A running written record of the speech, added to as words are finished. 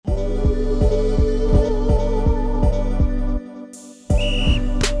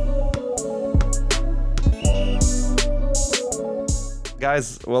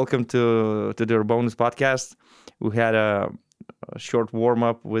guys, welcome to the URBONUS podcast. We had a short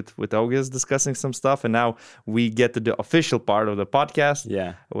warm-up with August discussing some stuff, and now we get to the official part of the podcast,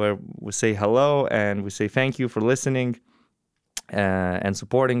 where we say hello and we say thank you for listening and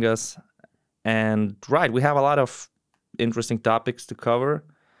supporting us. And we have a lot of interesting topics to cover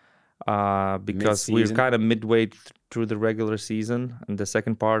because we're kind of midway through the regular season, and the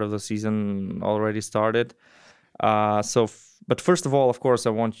second part of the season already started. But first of all, of course,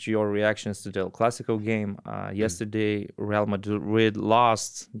 I want your reactions to the Clasico game. Yesterday, Real Madrid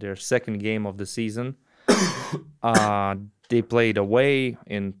lost their second game of the season. They played away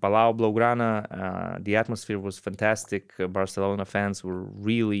in Palau Blaugrana. The atmosphere was fantastic. Barcelona fans were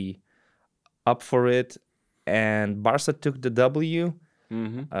really up for it. And Barca took the W.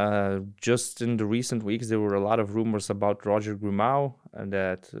 Just in the recent weeks, there were a lot of rumors about Roger Grimau and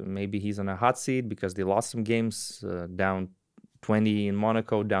that maybe he's on a hot seat because they lost some games, down 20 in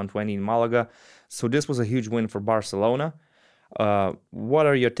Monaco, down 20 in Malaga. So this was a huge win for Barcelona. What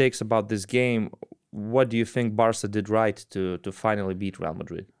are your takes about this game? What do you think Barca did right to finally beat Real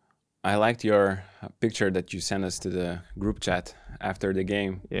Madrid? I liked your picture that you sent us to the group chat after the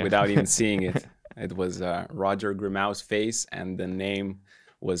game without even seeing it. It was Roger Grimau's face, and the name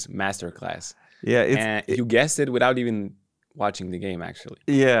was Masterclass. Yeah, you guessed it without even watching the game, actually.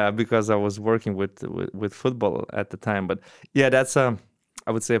 Yeah, because I was working with football at the time. But yeah, that's I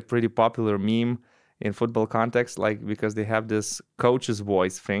would say a pretty popular meme in football context, like because they have this coach's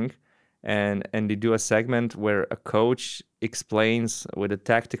voice thing, and they do a segment where a coach explains with a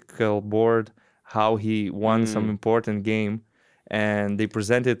tactical board how he won some important game. And they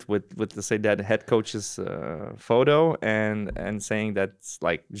present it with let's say that head coach's photo and saying that's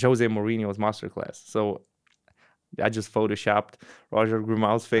like Jose Mourinho's masterclass. So I just photoshopped Roger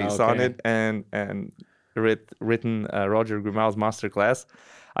Grimau's face on it and written Roger Grimau's masterclass.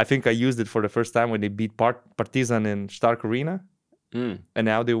 I think I used it for the first time when they beat Partizan in Stark Arena, and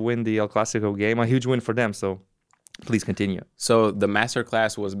now they win the El Clasico game. A huge win for them. So please continue. So the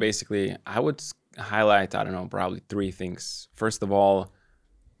masterclass was basically, I would highlight, I don't know, probably three things. First of all,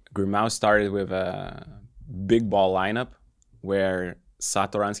 Grimau started with a big ball lineup where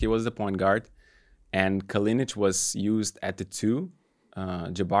Satoransky was the point guard and Kalinic was used at the 2,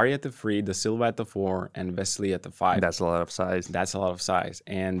 Jabari at the 3, Da Silva at the 4, and Vesely at the 5. That's a lot of size.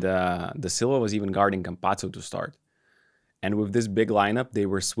 And Da Silva was even guarding Campazzo to start. And with this big lineup, they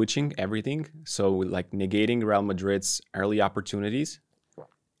were switching everything. So like negating Real Madrid's early opportunities.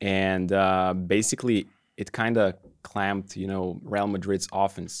 And basically, it kind of clamped, Real Madrid's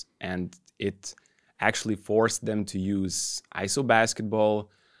offense. And it actually forced them to use ISO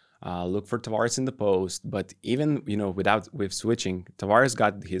basketball, look for Tavares in the post. But even, with switching, Tavares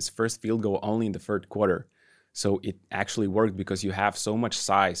got his first field goal only in the third quarter. So it actually worked because you have so much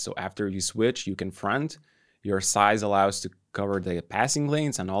size. So after you switch, you can front. Your size allows to cover the passing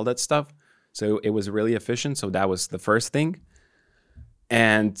lanes and all that stuff. So it was really efficient. So that was the first thing.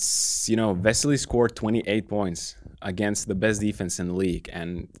 And, Vesely scored 28 points against the best defense in the league.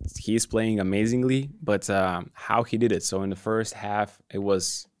 And he's playing amazingly, but how he did it. So in the first half, it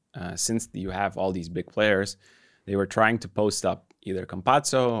was, since you have all these big players, they were trying to post up either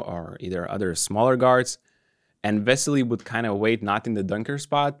Campazzo or either other smaller guards. And Vesely would kind of wait not in the dunker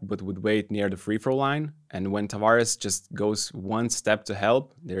spot, but would wait near the free throw line. And when Tavares just goes one step to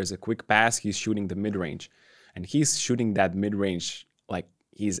help, there's a quick pass, he's shooting the mid-range. And he's shooting that mid-range like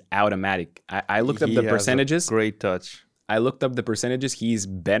he's automatic. I looked up the percentages. Great touch. I looked up the percentages. He's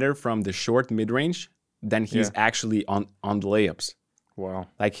better from the short mid-range than he's actually on the layups. Wow.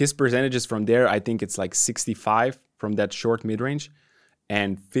 Like his percentages from there, I think it's like 65 from that short mid-range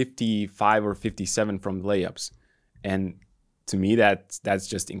and 55 or 57 from layups. And to me, that's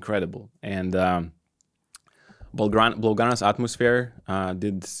just incredible. And Blaugrana's atmosphere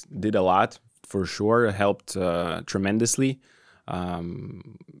did a lot for sure. It helped tremendously.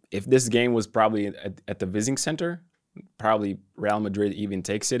 If this game was probably at the Vysniauskas Center, probably Real Madrid even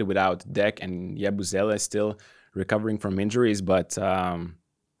takes it without Dek and Yabusele still recovering from injuries. But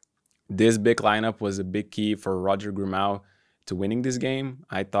this big lineup was a big key for Roger Grimau to winning this game.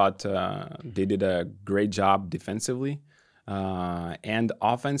 I thought they did a great job defensively. And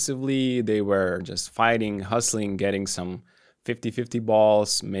offensively, they were just fighting, hustling, getting some 50-50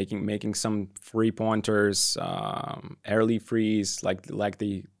 balls, making some three-pointers, early frees like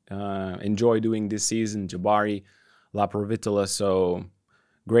they enjoy doing this season. Jabari, La Provitola. So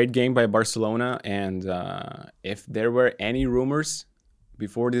great game by Barcelona. And if there were any rumors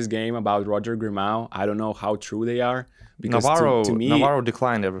before this game about Roger Grimau. I don't know how true they are. Because to me, Navarro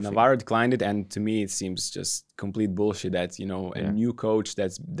declined everything. Navarro declined it, and to me, it seems just complete bullshit that, a new coach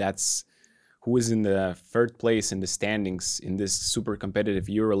that's who is in the third place in the standings in this super competitive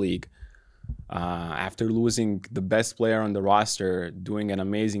EuroLeague, after losing the best player on the roster, doing an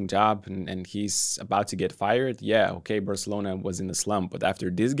amazing job, and he's about to get fired. Yeah, okay, Barcelona was in a slump, but after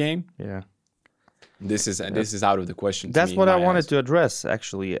this game, this is out of the question. That's what I wanted to address,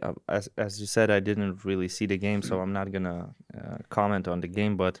 actually. As you said, I didn't really see the game, so I'm not gonna comment on the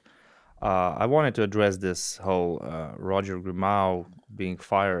game. But I wanted to address this whole Roger Grimau being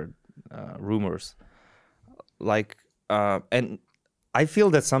fired rumors. And I feel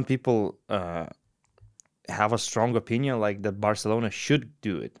that some people have a strong opinion, like that Barcelona should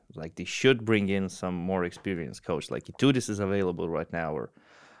do it. Like they should bring in some more experienced coach. Like Itudis is available right now, or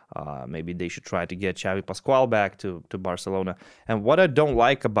maybe they should try to get Xavi Pascual back to Barcelona. And what I don't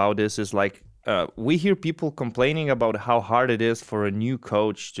like about this is we hear people complaining about how hard it is for a new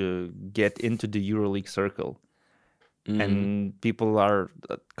coach to get into the EuroLeague circle. Mm. And people are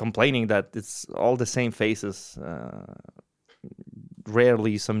complaining that it's all the same faces.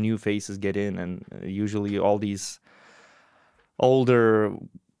 Rarely some new faces get in, and usually all these older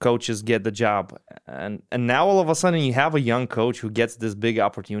coaches get the job. And now all of a sudden you have a young coach who gets this big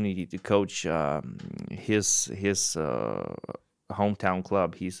opportunity to coach his hometown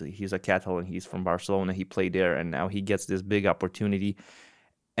club. He's a Catalan. He's from Barcelona. He played there, and now he gets this big opportunity.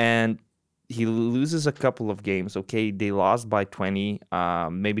 And he loses a couple of games. Okay, they lost by 20.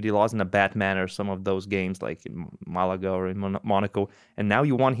 Maybe they lost in a bad manner some of those games, like in Malaga or in Monaco. And now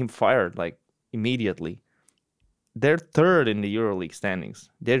you want him fired, immediately. They're third in the EuroLeague standings.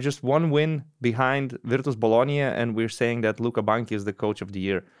 They're just one win behind Virtus Bologna, and we're saying that Luka Banchi is the coach of the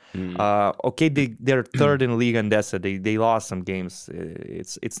year. Okay, they're third in Liga Endesa. They lost some games.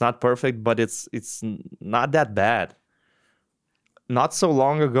 It's not perfect, but it's not that bad. Not so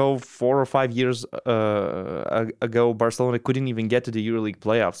long ago, 4 or 5 years ago, Barcelona couldn't even get to the EuroLeague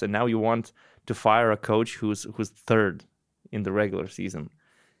playoffs, and now you want to fire a coach who's third in the regular season.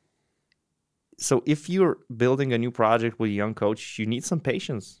 So if you're building a new project with a young coach, you need some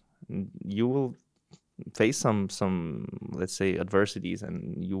patience. You will face some let's say adversities,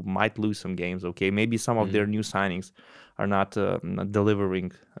 and you might lose some games. Okay, maybe some of their new signings are not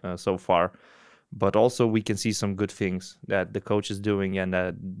delivering so far. But also we can see some good things that the coach is doing, and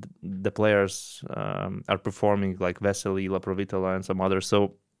that the players are performing, like Vesely, Laprovitola, and some others.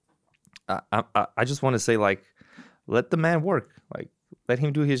 So I just want to say, let the man work. Let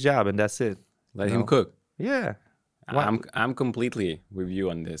him do his job, and that's it. Let him cook. Yeah. I'm completely with you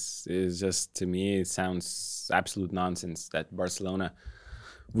on this. It's just, to me, it sounds absolute nonsense that Barcelona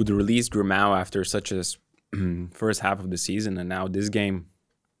would release Grimau after such a first half of the season, and now this game,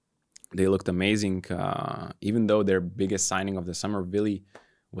 they looked amazing, even though their biggest signing of the summer, Vili,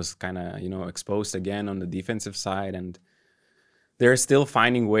 was kind of, exposed again on the defensive side. And they're still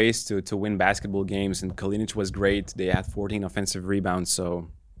finding ways to win basketball games. And Kalinic was great. They had 14 offensive rebounds. So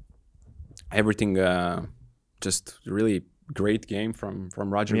everything, just really great game from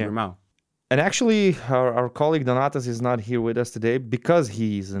Roger Grimau. And actually, our colleague Donatas is not here with us today because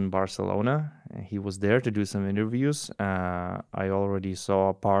he's in Barcelona. He was there to do some interviews. I already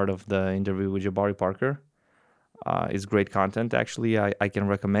saw part of the interview with Jabari Parker. It's great content, actually. I can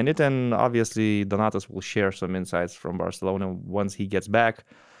recommend it. And obviously, Donatas will share some insights from Barcelona once he gets back.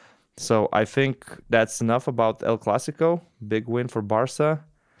 So I think that's enough about El Clasico. Big win for Barca.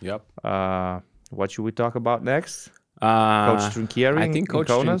 Yep. What should we talk about next? Coach Trinchieri. I think Coach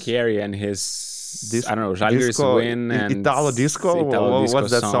Trinchieri and his I don't know, Zalgiris win and Italo Disco.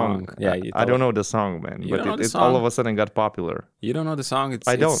 What's that song? Yeah, I don't know the song, man. But it all of a sudden got popular. You don't know the song?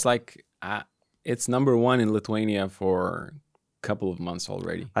 I don't. It's like it's number one in Lithuania for a couple of months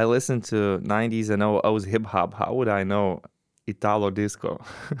already. I listened to 90s and 00s hip hop. How would I know Italo Disco?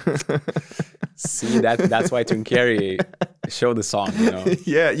 See, that's why Trinchieri showed the song,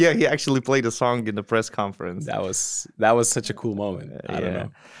 Yeah, he actually played the song in the press conference. That was such a cool moment. I don't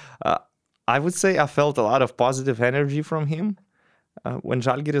know. I would say I felt a lot of positive energy from him. When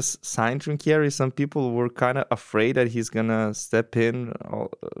Zalgiris signed Trinchieri, some people were kind of afraid that he's gonna step in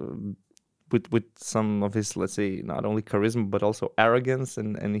with some of his, let's say, not only charisma but also arrogance,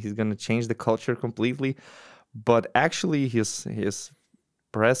 and he's gonna change the culture completely. But actually, his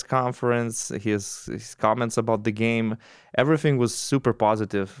press conference, his comments about the game, everything was super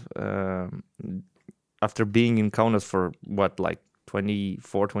positive. After being in Kaunas for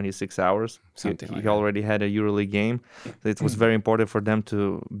 24, 26 hours, he already had a EuroLeague game. It was very important for them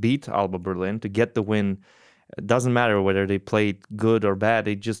to beat Alba Berlin, to get the win, It doesn't matter whether they played good or bad.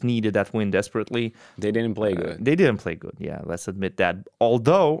 They just needed that win desperately. They didn't play good. They didn't play good. Yeah, let's admit that.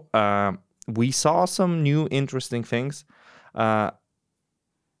 Although we saw some new interesting things.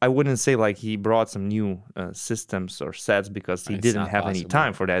 I wouldn't say like he brought some new systems or sets because he didn't have any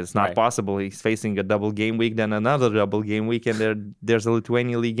time for that. It's not possible. He's facing a double game week, then another double game week, and there's a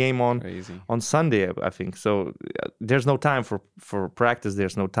Lithuania League game on Sunday, I think. So there's no time for practice.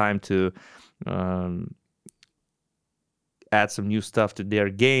 There's no time to add some new stuff to their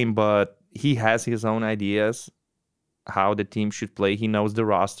game, but he has his own ideas how the team should play. He knows the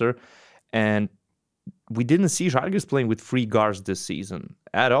roster, and we didn't see Žalgiris playing with 3 guards this season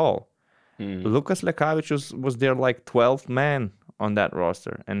at all. Lukas Lekavičius was their like 12th man on that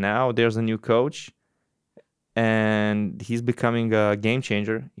roster, and now there's a new coach, and he's becoming a game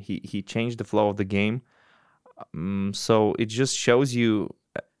changer. He changed the flow of the game, so it just shows you,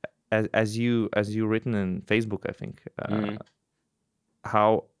 as you written in Facebook, I think,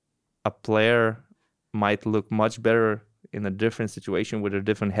 how a player might look much better in a different situation with a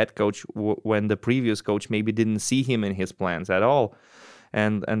different head coach when the previous coach maybe didn't see him in his plans at all.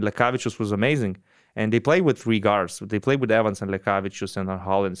 And Lekavičius was amazing. And they played with 3 guards. They played with Evans and Lekavičius and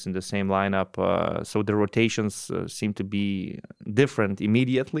Hollins in the same lineup. So the rotations seem to be different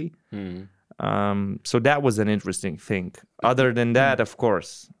immediately. So that was an interesting thing. Other than that, of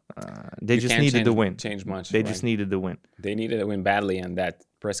course, they just needed the win. Change much. They just needed the win. They needed a win badly, and that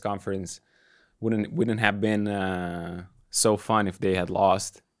press conference wouldn't have been so fun if they had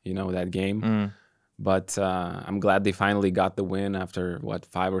lost, that game. But I'm glad they finally got the win after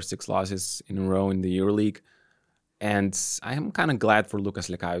 5 or 6 losses in a row in the EuroLeague. And I'm kind of glad for Lukas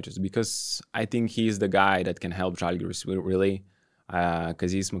Lekavičius because I think he's the guy that can help Žalgiris really.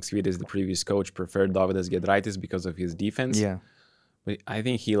 Kazys Maksvytis, the previous coach, preferred Dovydas Giedraitis because of his defense. Yeah. But I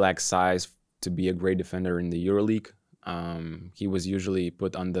think he lacks size to be a great defender in the EuroLeague. He was usually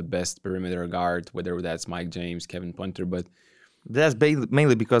put on the best perimeter guard, whether that's Mike James, Kevin Punter, but that's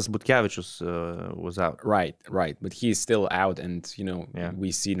mainly because Butkevičius was out. Right. But he's still out, and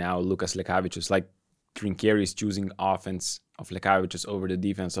we see now Lukas Lekavičius, like Trinchieri is choosing offense of Lekavičius over the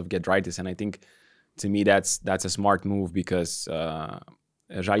defense of Giedraitis, and I think to me that's a smart move because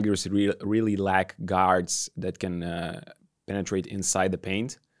Žalgiris really lack guards that can penetrate inside the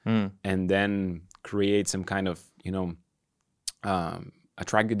paint and then create some kind of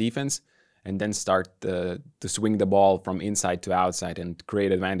attract the defense and then start to swing the ball from inside to outside and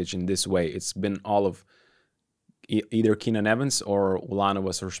create advantage in this way. It's been all of either Keenan Evans or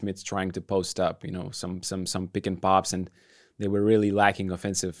Ulanovas or Schmitz trying to post up, some pick and pops, and they were really lacking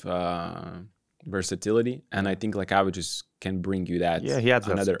offensive versatility. And I think Lekavičius can bring you that. Yeah, he has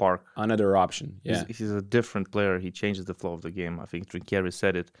that spark. Another option. Yeah, he's a different player. He changes the flow of the game. I think Trinchieri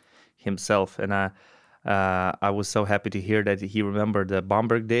said it himself, and I was so happy to hear that he remembered the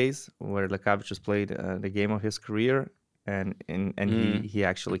Bamberg days where Lekavičius played the game of his career, and he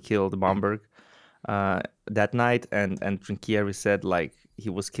actually killed Bamberg that night. And Trinchieri said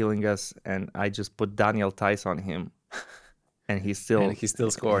he was killing us, and I just put Daniel Tice on him, and he's still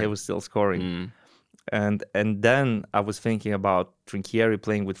scoring. He was still scoring. And then I was thinking about Trinchieri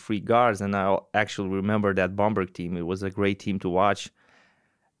playing with 3 guards, and I actually remember that Bamberg team. It was a great team to watch.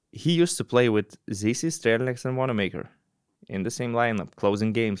 He used to play with Zizic, Strelnieks, and Wanamaker in the same lineup,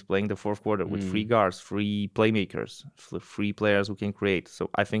 closing games, playing the fourth quarter with 3 guards, 3 playmakers, 3 players who can create. So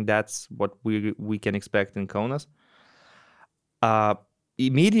I think that's what we can expect in Kaunas.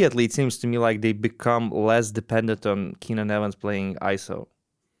 Immediately, it seems to me like they become less dependent on Keenan Evans playing ISO.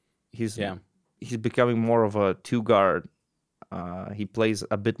 He's becoming more of a 2-guard. He plays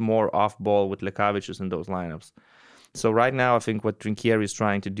a bit more off ball with Lekavičius in those lineups. So right now, I think what Trinchieri is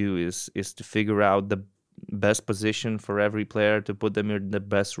trying to do is to figure out the best position for every player, to put them in the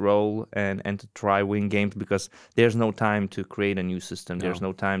best role and to try win games, because there's no time to create a new system. No. There's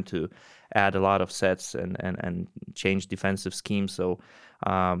no time to add a lot of sets and change defensive schemes. So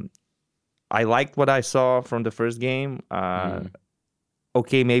I liked what I saw from the first game.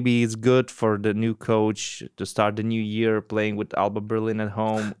 Okay, maybe it's good for the new coach to start the new year playing with Alba Berlin at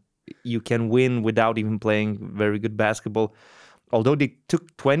home. You can win without even playing very good basketball. Although they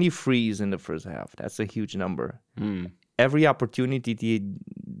took 20 threes in the first half. That's a huge number. Every opportunity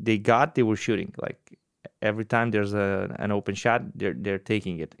they got, they were shooting. Every time there's an open shot, they're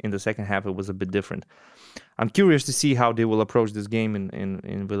taking it. In the second half, it was a bit different. I'm curious to see how they will approach this game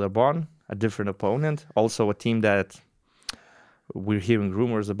in Villeurbanne, a different opponent. Also a team that we're hearing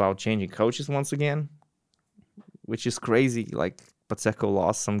rumors about changing coaches once again, which is crazy. Pacheco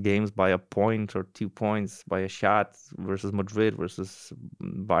lost some games by a point or 2 points by a shot versus Madrid, versus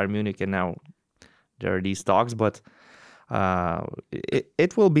Bayern Munich, and now there are these talks, but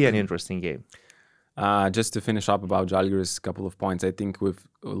it will be an interesting game. Just to finish up about Žalgiris, a couple of points. I think with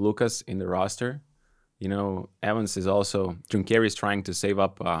Lucas in the roster, Evans is also... Trinchieri is trying to save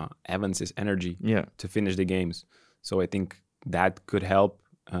up Evans' energy to finish the games. So I think that could help.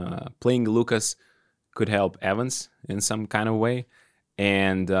 Playing Lucas could help Evans in some kind of way.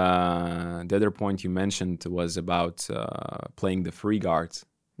 And the other point you mentioned was about playing the free guards.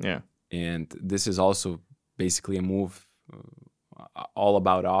 Yeah. And this is also basically a move all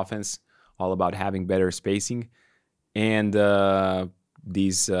about offense, all about having better spacing. And what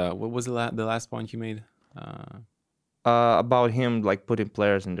was the last point you made? About him like putting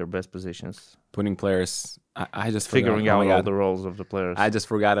players in their best positions. Putting players... I just figuring forgot. out all the roles of the players. I just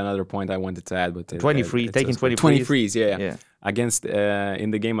forgot another point I wanted to add, but 20 frees, yeah. Against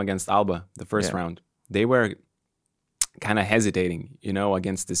in the game against Alba, the first round, they were kind of hesitating,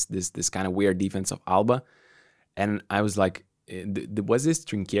 against this kind of weird defense of Alba, and I was like, was this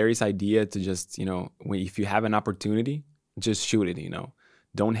Trinchieri's idea to just if you have an opportunity, just shoot it,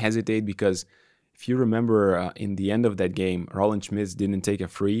 don't hesitate, because if you remember in the end of that game, Roland Schmitz didn't take a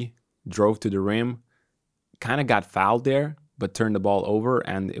free, drove to the rim, kind of got fouled there, but turned the ball over,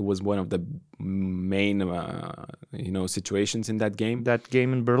 and it was one of the main, situations in that game. That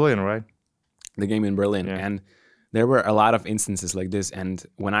game in Berlin, right? The game in Berlin, and there were a lot of instances like this. And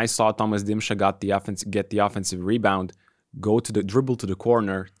when I saw Thomas Dimša get the offensive rebound, dribble to the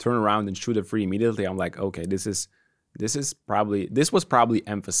corner, turn around and shoot a free immediately, I'm like, okay, this was probably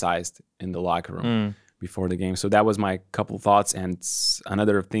emphasized in the locker room before the game. So that was my couple thoughts. And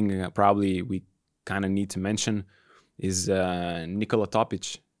another thing probably we kind of need to mention is Nikola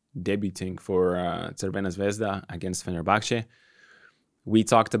Topic debuting for Crvena Zvezda against Fenerbahce. We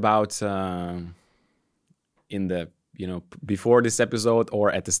talked about in the before this episode,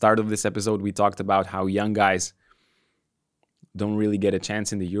 or at the start of this episode, we talked about how young guys don't really get a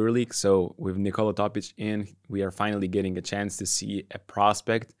chance in the EuroLeague. So with Nikola Topic in, we are finally getting a chance to see a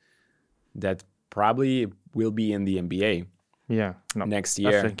prospect that probably will be in the NBA. Yeah, next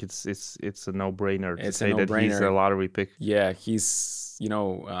year. I think it's a no-brainer to say that he's a lottery pick. Yeah, he's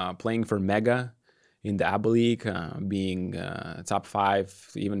playing for Mega in the ABA League, being top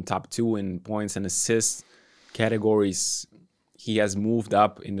 5, even top 2 in points and assists categories. He has moved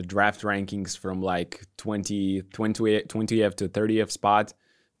up in the draft rankings from like 20th to 30th spot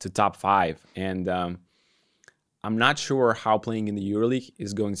to top 5. And I'm not sure how playing in the EuroLeague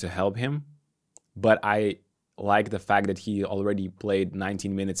is going to help him, but I like the fact that he already played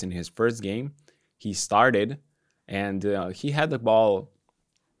 19 minutes in his first game. He started, and he had the ball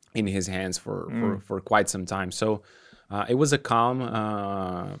in his hands for quite some time. So it was a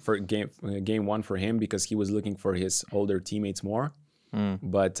calm for game one for him, because he was looking for his older teammates more.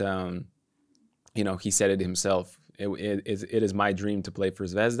 But he said it himself. It is my dream to play for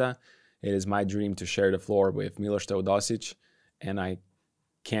Zvezda. It is my dream to share the floor with Miloš Teodosic, and I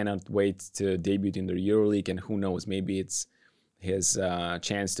cannot wait to debut in the EuroLeague, and who knows, maybe it's his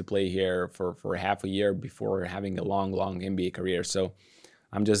chance to play here for half a year before having a long NBA career. So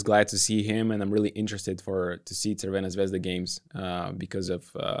I'm just glad to see him, and I'm really interested to see Crvena Zvezda games because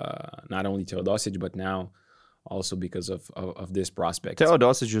of not only Teodosic, but now also because of this prospect.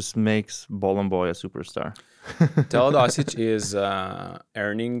 Teodosic just makes Bolon Boy a superstar. Teodosic is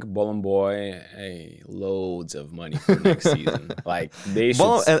earning Bolon Boy loads of money for next season. Like they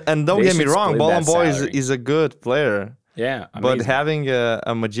should, and don't get me wrong, Bolon Boy is a good player. Yeah, amazing. But having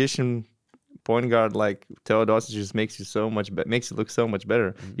a magician point guard like Teodosic just makes you look so much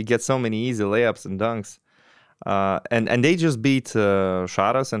better. You get so many easy layups and dunks. And they just beat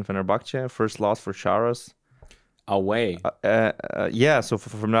Sharas and Fenerbahce. First loss for Sharas. Away. So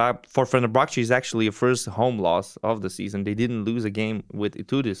for Fenerbahce is actually a first home loss of the season. They didn't lose a game with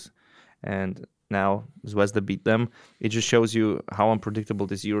Itudis, and now Zvezda beat them. It just shows you how unpredictable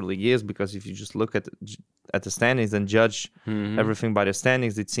this EuroLeague is, because if you just look at the standings and judge everything by the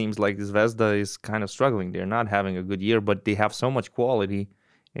standings, it seems like Zvezda is kind of struggling. They're not having a good year, but they have so much quality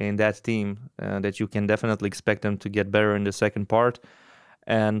in that team that you can definitely expect them to get better in the second part.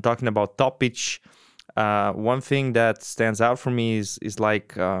 And talking about Topic, one thing that stands out for me is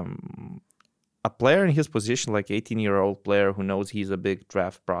like a player in his position, like 18-year-old player who knows he's a big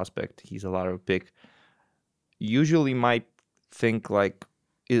draft prospect, he's a lottery pick, usually might think like,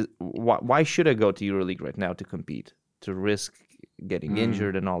 why should I go to EuroLeague right now to compete, to risk getting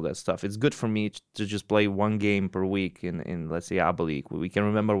injured and all that stuff? It's good for me to just play one game per week in let's say ABA League. We can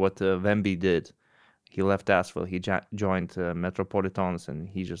remember what Wemby did. He left Asvel, he joined Metropolitans, and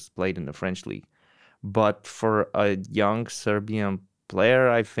he just played in the French league. But for a young Serbian player,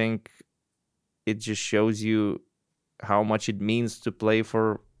 I think it just shows you how much it means to play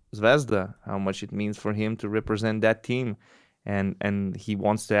for Zvezda, how much it means for him to represent that team. And he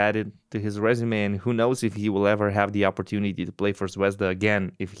wants to add it to his resume. And who knows if he will ever have the opportunity to play for Zvezda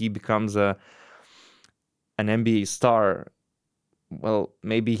again. If he becomes an NBA star, well,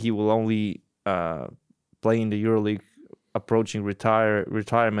 maybe he will only play in the EuroLeague approaching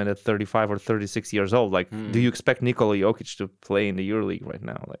retirement at 35 or 36 years old. Like, do you expect Nikola Jokic to play in the EuroLeague right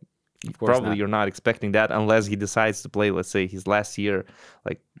now? Like, probably not. You're not expecting that unless he decides to play, let's say, his last year,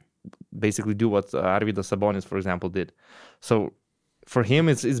 like basically do what Arvydas Sabonis, for example, did. So for him,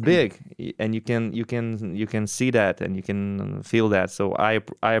 it's big, and you can see that and you can feel that. So I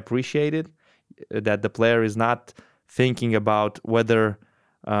appreciate it that the player is not thinking about whether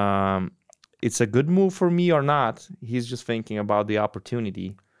it's a good move for me or not. He's just thinking about the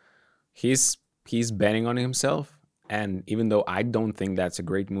opportunity. He's betting on himself. And even though I don't think that's a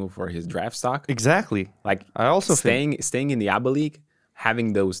great move for his draft stock. Exactly. Like, I also staying in the ABA League,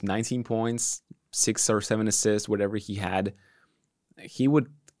 having those 19 points, 6 or 7 assists, whatever he had, he would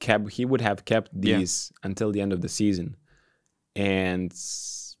have kept these until the end of the season. And,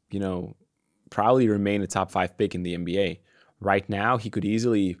 probably remain a top 5 pick in the NBA. Right now, he could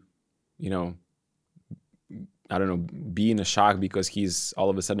easily, be in a shock because he's all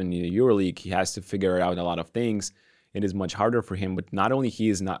of a sudden in the EuroLeague. He has to figure out a lot of things. It is much harder for him, but not only he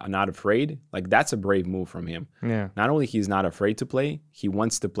is not afraid, like that's a brave move from him. Yeah. Not only he's not afraid to play, he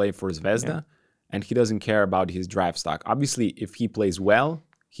wants to play for Zvezda, and he doesn't care about his draft stock. Obviously, if he plays well,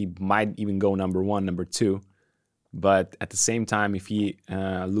 he might even go number 1, number 2. But at the same time, if he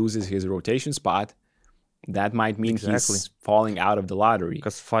loses his rotation spot, that might mean he's falling out of the lottery.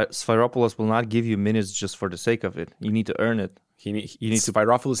 Because Sfairopoulos will not give you minutes just for the sake of it. You need to earn it.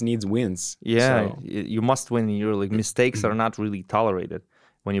 Sfairopoulos needs wins. Yeah, so you must win in EuroLeague. Mistakes are not really tolerated.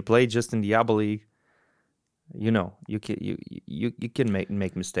 When you play just in the ABA League, you can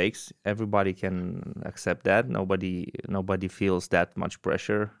make mistakes. Everybody can accept that. Nobody feels that much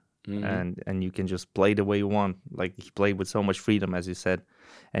pressure, and you can just play the way you want. Like, he played with so much freedom, as you said,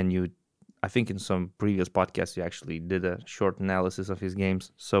 and I think in some previous podcasts you actually did a short analysis of his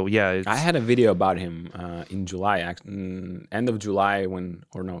games. So yeah, I had a video about him in July, end of July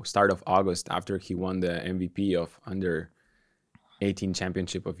start of August, after he won the MVP of under 18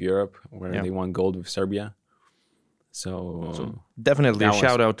 Championship of Europe, where they won gold with Serbia. So definitely a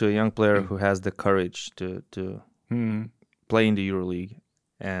shout out to a young player who has the courage to play in the EuroLeague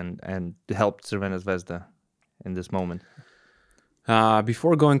and to help Crvena Zvezda in this moment.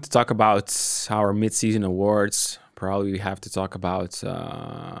 Before going to talk about our mid-season awards, probably we have to talk about,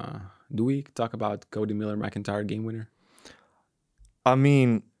 do we talk about Cody Miller-McIntyre game winner? I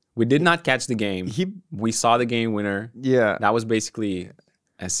mean, we did not catch the game. We saw the game winner. Yeah. That was basically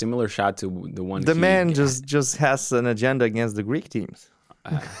a similar shot to the one. The man just has an agenda against the Greek teams.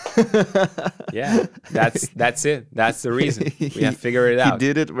 Yeah, that's it. That's the reason. We have figured it out. He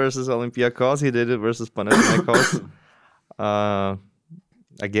did it versus Olympiacos. He did it versus Panathinaikos.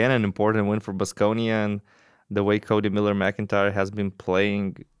 Again, an important win for Baskonia, and the way Cody Miller-McIntyre has been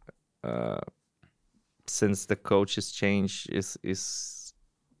playing since the coach's change is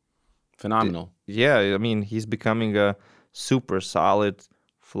phenomenal. Yeah, I mean, he's becoming a super solid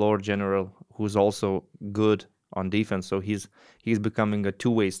floor general who's also good on defense. So he's becoming a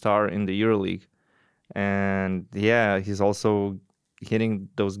two-way star in the EuroLeague, and yeah, he's also hitting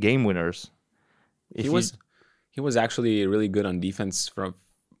those game winners. He was actually really good on defense from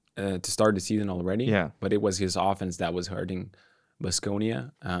to start the season already. Yeah. But it was his offense that was hurting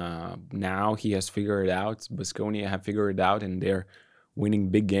Baskonia. Now he has figured it out. Baskonia have figured it out, and they're winning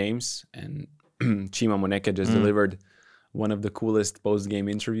big games. And Chima Moneke just delivered one of the coolest post-game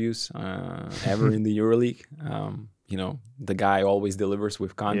interviews ever in the EuroLeague. The guy always delivers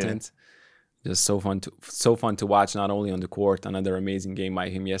with content. Yeah. Just so fun to watch, not only on the court, another amazing game by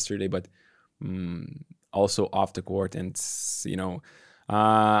him yesterday, but also off the court. And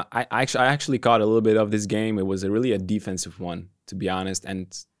I actually caught a little bit of this game. It was really a defensive one, to be honest, and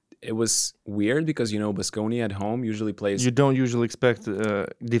it was weird because Baskonia at home usually plays. You don't usually expect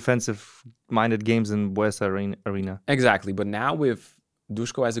defensive-minded games in Buesa Arena. Exactly, but now with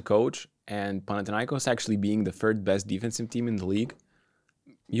Duško as a coach and Panathinaikos actually being the third best defensive team in the league,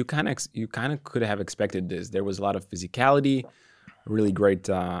 you kind of could have expected this. There was a lot of physicality, really great,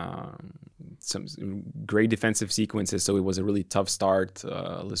 some great defensive sequences. So it was a really tough start.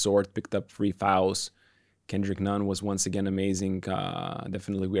 Lezort picked up 3 fouls. Kendrick Nunn was once again amazing.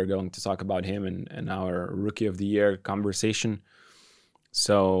 Definitely, we are going to talk about him in our Rookie of the Year conversation.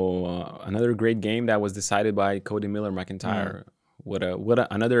 So another great game that was decided by Cody Miller-McIntyre,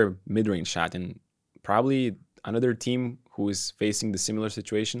 Another mid-range shot, and probably another team who is facing the similar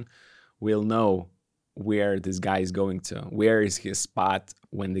situation will know where this guy is going to. Where is his spot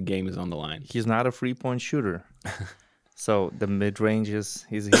when the game is on the line? He's not a 3-point shooter. So the mid-range is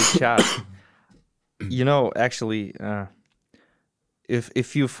his shot. Actually,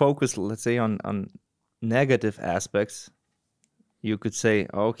 if you focus, let's say, on negative aspects, you could say,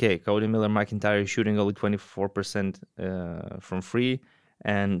 okay, Cody Miller-McIntyre is shooting only 24% from free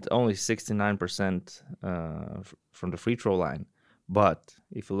and only 69% from the free throw line. But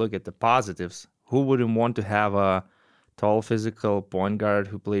if you look at the positives, who wouldn't want to have a tall, physical point guard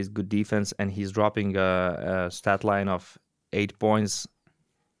who plays good defense, and he's dropping a stat line of 8 points,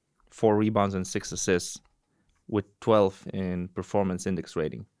 4 rebounds, and 6 assists with 12 in performance index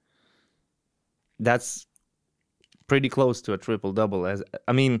rating? That's pretty close to a triple-double.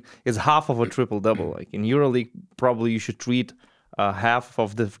 It's half of a triple-double. Like in EuroLeague, probably you should treat half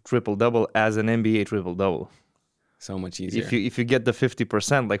of the triple-double as an NBA triple-double. So much easier. If you get the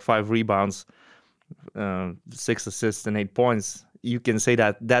 50%, like 5 rebounds, 6 assists, and 8 points, you can say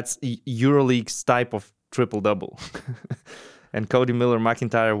that's EuroLeague's type of triple-double. And Cody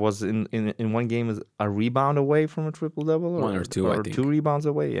Miller-McIntyre was in one game a rebound away from a triple-double, one or two, I think. 2 rebounds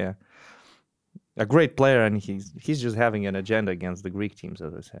away. Yeah, a great player, and he's just having an agenda against the Greek teams,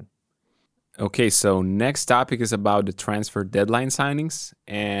 as I said. Okay, so next topic is about the transfer deadline signings.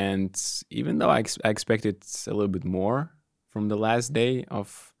 And even though I expected a little bit more from the last day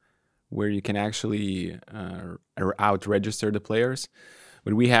of where you can actually out-register the players,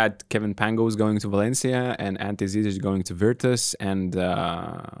 but we had Is Pangos going to Valencia and Ante Zizic going to Virtus. And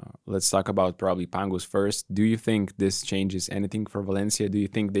let's talk about probably Pangos first. Do you think this changes anything for Valencia? Do you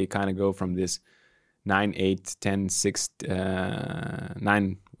think they kind of go from this 9-8, 10-6,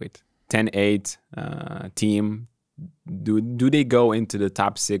 10-8 team? Do they go into the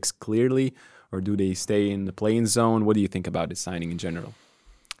top 6 clearly, or do they stay in the play-in zone? What do you think about this signing in general?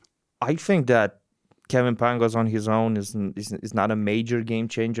 I think that Is Pangos on his own is not a major game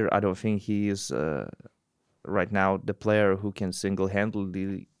changer. I don't think he is right now the player who can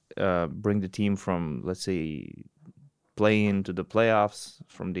single-handedly bring the team from, let's say, play-in to the playoffs,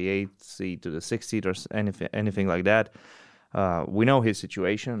 from the 8th seed to the 6th seed, or anything like that. We know his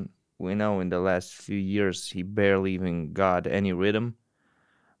situation. We know in the last few years he barely even got any rhythm.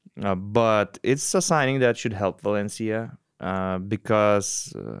 But it's a signing that should help Valencia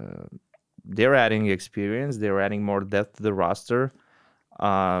because they're adding experience. They're adding more depth to the roster.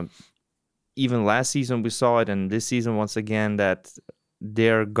 Even last season we saw it, and this season once again, that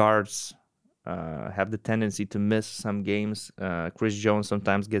their guards have the tendency to miss some games. Chris Jones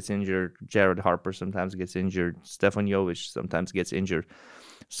sometimes gets injured. Jared Harper sometimes gets injured. Stefan Jovic sometimes gets injured.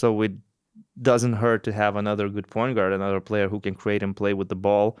 So it doesn't hurt to have another good point guard, another player who can create and play with the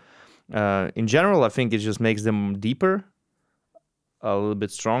ball. In general, I think it just makes them deeper, a little bit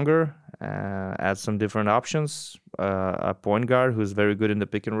stronger, add some different options. A point guard who's very good in the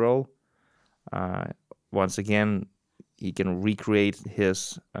pick and roll. Once again, he can recreate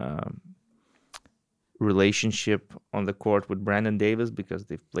his relationship on the court with Brandon Davis, because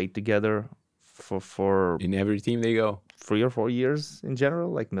they've played together for in every team they go 3 or 4 years in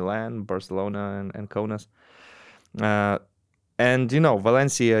general, like Milan, Barcelona, and Kaunas. And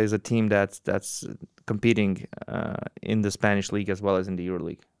Valencia is a team that's competing in the Spanish league as well as in the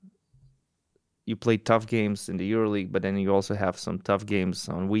EuroLeague. You play tough games in the EuroLeague, but then you also have some tough games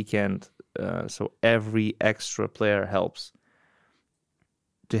on weekend. So every extra player helps.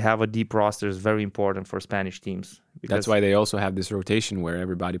 To have a deep roster is very important for Spanish teams. That's why they also have this rotation where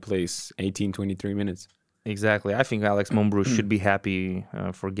everybody plays 18, 23 minutes. Exactly. I think Alex Mumbrú should be happy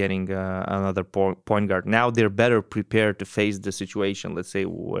for getting another point guard. Now they're better prepared to face the situation, let's say,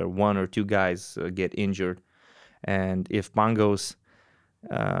 where 1 or 2 guys get injured. And if Pangos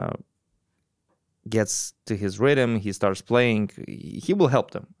gets to his rhythm, he starts playing, he will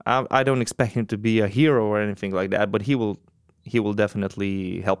help them. I don't expect him to be a hero or anything like that, but he will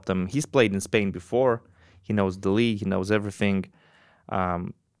definitely help them. He's played in Spain before. He knows the league. He knows everything.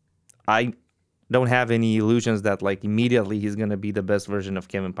 I don't have any illusions that immediately he's going to be the best version of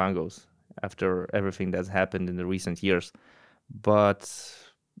Is Pangos after everything that's happened in the recent years. But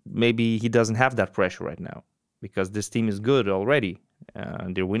maybe he doesn't have that pressure right now because this team is good already.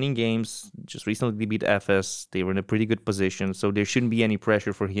 They're winning games. Just recently they beat FS. They were in a pretty good position. So there shouldn't be any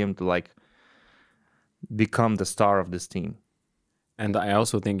pressure for him to become the star of this team. And I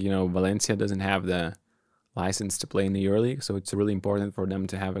also think, Valencia doesn't have the license to play in the EuroLeague, so it's really important for them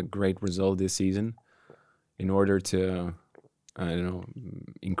to have a great result this season in order to,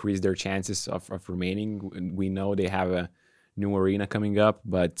 increase their chances of remaining. We know they have a new arena coming up,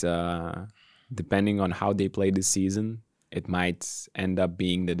 but depending on how they play this season, it might end up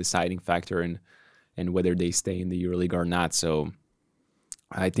being the deciding factor in whether they stay in the EuroLeague or not. So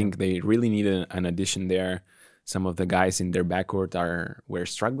I think they really need an addition there. Some of the guys in their backcourt were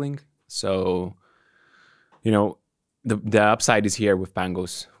struggling. So, the upside is here with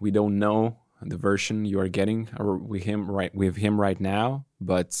Pangos. We don't know the version you are getting with him right now,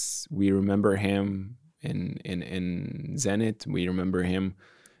 but we remember him in Zenit. We remember him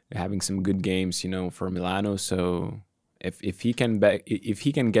having some good games, for Milano. So if he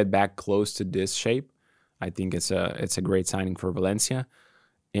can get back close to this shape, I think it's a great signing for Valencia.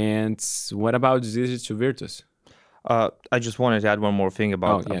 And what about Zizic to Virtus? I just wanted to add one more thing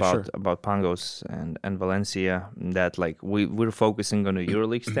about sure. Pangos and Valencia, that like we're focusing on the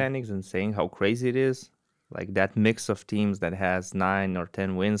EuroLeague standings and saying how crazy it is, like that mix of teams that has 9 or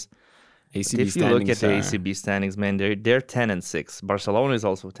 10 wins. If you look at the ACB standings, man, they're 10-6. Barcelona is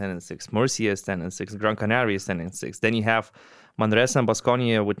also 10-6. Murcia is 10-6. Gran Canaria is 10-6. Then you have Manresa and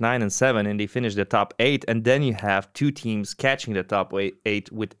Baskonia with 9-7, and they finish the top 8. And then you have 2 teams catching the top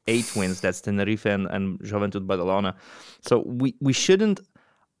 8 with 8 wins. That's Tenerife and Juventud Badalona. So we shouldn't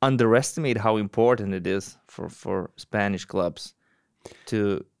underestimate how important it is for Spanish clubs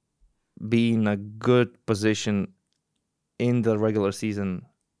to be in a good position in the regular season,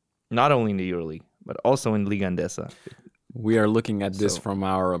 not only in the EuroLeague, but also in Liga Endesa. We are looking at this from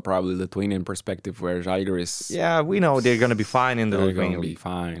our probably Lithuanian perspective, where Zalgiris... Yeah, we know they're going to be fine in the Lithuanian League. League.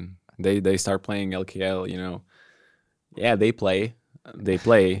 Fine. They start playing LKL, Yeah, they play.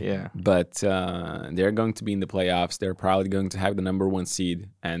 Yeah. But they're going to be in the playoffs. They're probably going to have the number 1 seed.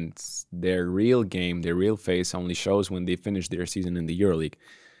 And their real game, their real face only shows when they finish their season in the EuroLeague,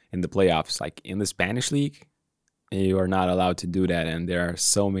 in the playoffs. Like in the Spanish league, you are not allowed to do that, and there are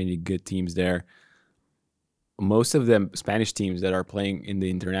so many good teams there. Most of the Spanish teams that are playing in the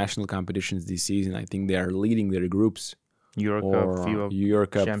international competitions this season, I think they are leading their groups. Eurocup,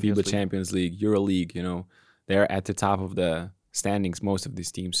 FIBA Champions League, EuroLeague, they're at the top of the standings, most of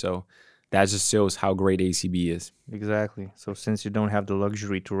these teams. So that just shows how great ACB is. Exactly. So since you don't have the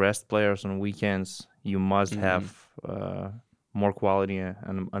luxury to rest players on weekends, you must have more quality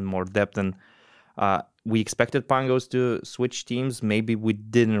and more depth. And we expected Pangos to switch teams. Maybe we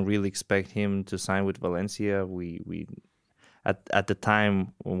didn't really expect him to sign with Valencia. We at the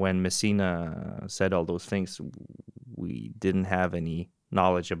time when Messina said all those things, we didn't have any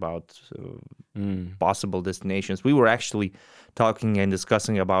knowledge about possible destinations. We were actually talking and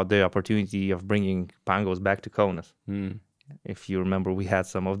discussing about the opportunity of bringing Pangos back to Kaunas. If you remember, we had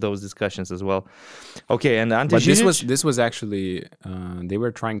some of those discussions as well. Okay, and Ante Zizic, this was actually they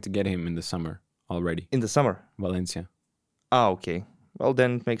were trying to get him in the summer already. In the summer? Valencia. Oh, okay. Well,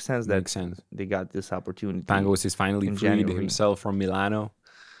 then it makes sense that they got this opportunity. Pangos is finally freed himself from Milano.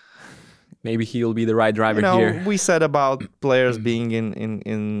 Maybe he'll be the right driver here. We said about players being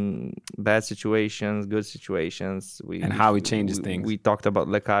in bad situations, good situations. And how it changes things. We talked about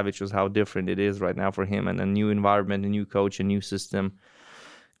Lekavicius, how different it is right now for him, and a new environment, a new coach, a new system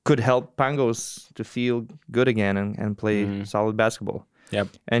could help Pangos to feel good again and play solid basketball. Yep.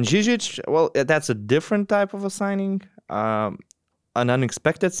 And Zizic, well, that's a different type of a signing. An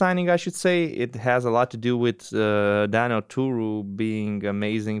unexpected signing, I should say. It has a lot to do with Dano Turu being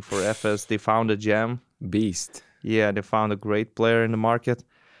amazing for Efes. They found a gem. Beast. Yeah, they found a great player in the market.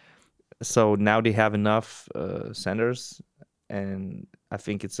 So now they have enough centers, and I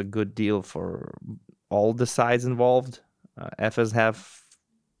think it's a good deal for all the sides involved. Efes have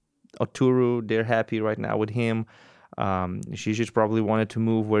Turu. They're happy right now with him. Zizic probably wanted to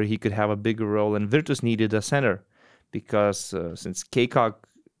move where he could have a bigger role, and Virtus needed a center. Because since Kakok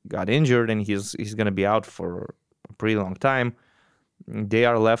got injured and he's going to be out for a pretty long time, they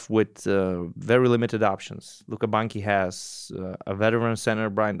are left with very limited options. Luka Banchi has a veteran center,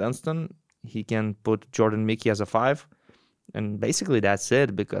 Brian Dunstan. He can put Jordan Mickey as a 5. And basically that's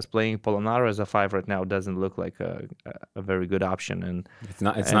it, because playing Polonara as a 5 right now doesn't look like a very good option. And it's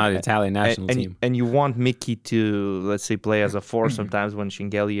not an Italian national team. And you want Mickey to, let's say, play as a 4 sometimes when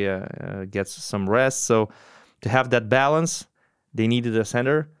Shengelia gets some rest. So to have that balance, they needed a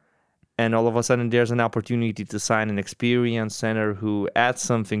center, and all of a sudden there's an opportunity to sign an experienced center who adds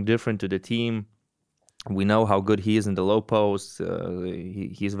something different to the team. We know how good he is in the low post.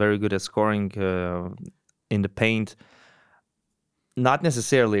 He's very good at scoring in the paint. Not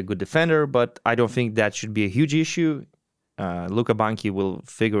necessarily a good defender, but I don't think that should be a huge issue. Luka Banchi will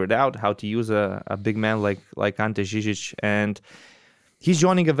figure it out, how to use a big man like Ante Zizic, and he's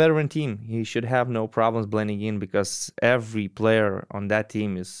joining a veteran team. He should have no problems blending in, because every player on that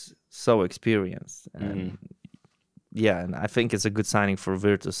team is so experienced. And yeah, and I think it's a good signing for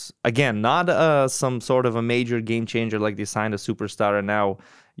Virtus. Again, not some sort of a major game changer like they signed a superstar and now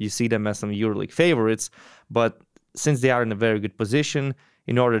you see them as some EuroLeague favorites. But since they are in a very good position,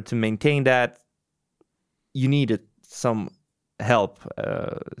 in order to maintain that, you needed some help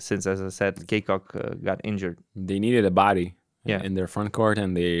since, as I said, Kaycock got injured. They needed a body Yeah. in their front court,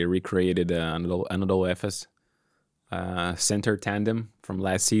 and they recreated Anadolu Efes center tandem from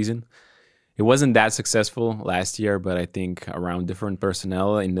last season. It wasn't that successful last year, but I think around different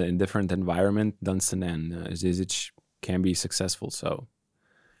personnel in different environment, Dunstan and Zizic can be successful. So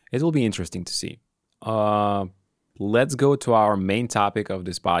it will be interesting to see. Let's go to our main topic of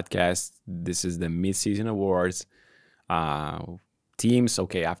this podcast. This is the mid-season awards. Teams,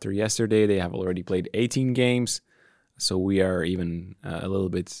 okay, after yesterday, they have already played 18 games. So we are even a little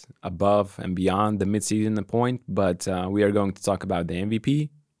bit above and beyond the mid-season point. But we are going to talk about the MVP.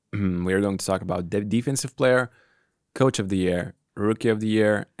 We are going to talk about the defensive player, coach of the year, rookie of the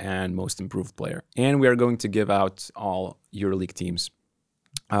year, and most improved player. And we are going to give out all EuroLeague teams,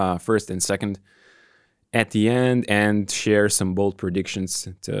 first and second, at the end, and share some bold predictions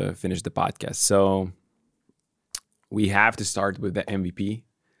to finish the podcast. So we have to start with the MVP.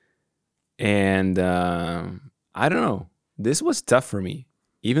 And I don't know. This was tough for me.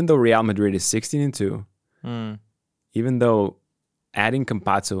 Even though Real Madrid is 16-2, even though adding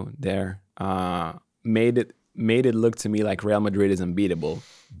Campazzo there made it look to me like Real Madrid is unbeatable.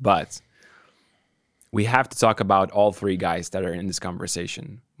 But we have to talk about all three guys that are in this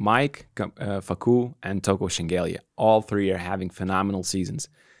conversation. Mike, Facu, and Toko Shengelia. All three are having phenomenal seasons.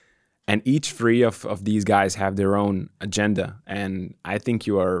 And each three of these guys have their own agenda. And I think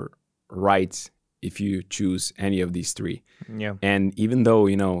you are right if you choose any of these three. Yeah. And even though,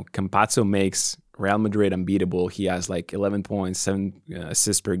 Campazzo makes Real Madrid unbeatable, he has like 11 points, 7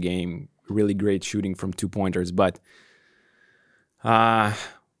 assists per game, really great shooting from 2-pointers. But how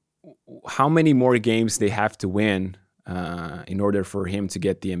many more games they have to win in order for him to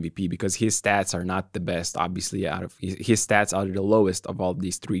get the MVP? Because his stats are not the best, obviously. His stats are the lowest of all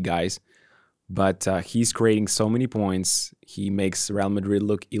these three guys. But he's creating so many points. He makes Real Madrid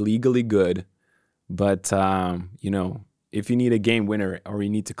look illegally good. But, if you need a game winner or you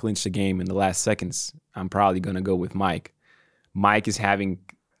need to clinch the game in the last seconds, I'm probably going to go with Mike. Mike is having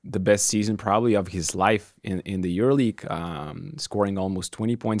the best season probably of his life in the EuroLeague, scoring almost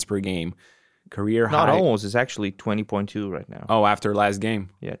 20 points per game. Career high. Not almost. It's actually 20.2 right now. Oh, after last game.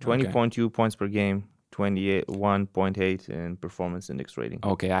 Yeah, 20.2 points per game, 1.8 in performance index rating.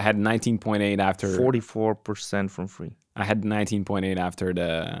 Okay, I had 19.8 after... 44% from free. I had 19.8 after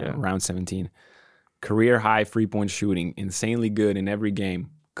the round 17. Career high 3-point shooting, insanely good in every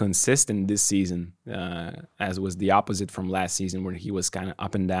game. Consistent this season, as was the opposite from last season where he was kind of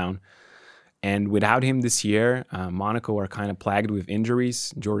up and down. And without him this year, Monaco are kind of plagued with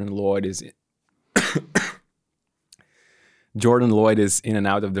injuries. Jordan Lloyd is in and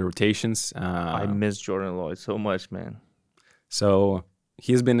out of the rotations. I miss Jordan Lloyd so much, man. So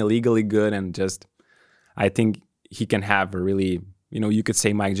he's been illegally good, and just I think he can have a really... you could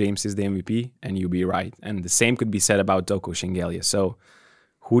say Mike James is the MVP, and you'd be right. And the same could be said about Toko Shengelia. So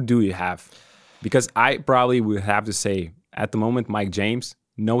who do you have? Because I probably would have to say, at the moment, Mike James,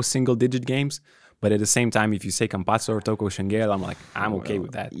 no single-digit games. But at the same time, if you say Campazzo or Toko Shengelia, I'm okay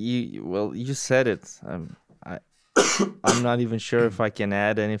with that. You said it. I'm not even sure if I can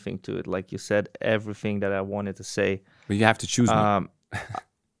add anything to it. Like you said, everything that I wanted to say. But you have to choose one.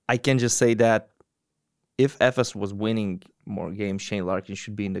 I can just say that if Efes was winning more games, Shane Larkin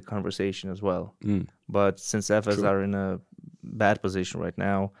should be in the conversation as well. But since Efes are in a bad position right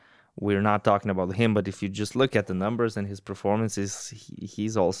now, we're not talking about him. But if you just look at the numbers and his performances,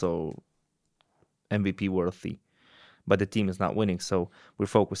 he's also MVP worthy. But the team is not winning, so we're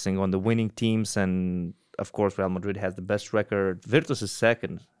focusing on the winning teams. And of course, Real Madrid has the best record. Virtus is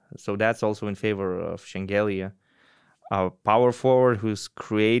second, so that's also in favor of Shengelia. A power forward who's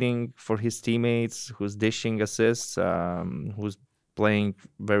creating for his teammates, who's dishing assists, who's playing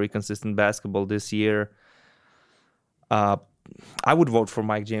very consistent basketball this year. I would vote for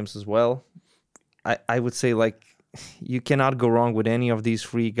Mike James as well. I would say, you cannot go wrong with any of these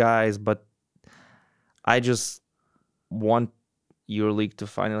three guys, but I just want EuroLeague to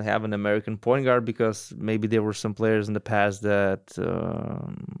finally have an American point guard, because maybe there were some players in the past that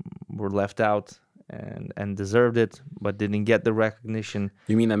were left out and deserved it, but didn't get the recognition.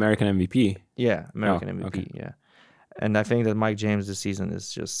 You mean American MVP? Yeah, American MVP, okay. yeah. And I think that Mike James this season is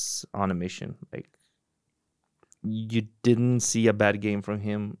just on a mission. You didn't see a bad game from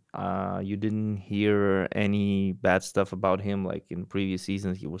him. You didn't hear any bad stuff about him like in previous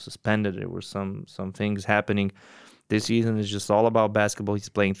seasons. He was suspended. There were some things happening. This season is just all about basketball. He's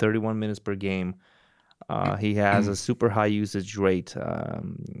playing 31 minutes per game. He has a super high usage rate.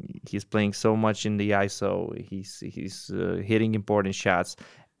 He's playing so much in the ISO. He's hitting important shots.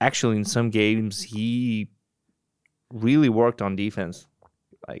 Actually, in some games, he really worked on defense.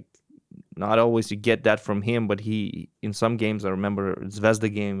 Like, not always you get that from him, but in some games, I remember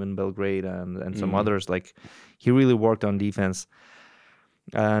Zvezda game in Belgrade and some others, like, he really worked on defense.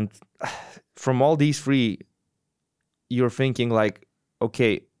 And from all these three, you're thinking like,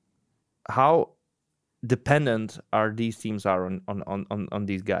 okay, how dependent are these teams on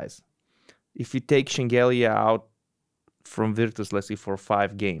these guys? If you take Shengelia out from Virtus, let's say for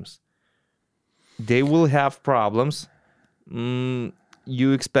 5 games, they will have problems.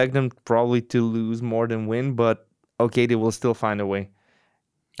 You expect them probably to lose more than win, but okay, they will still find a way.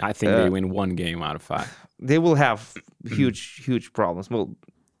 I think they win 1 game out of 5. They will have huge problems. Well,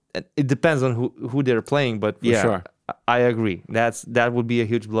 it depends on who they're playing, but sure. I agree. That would be a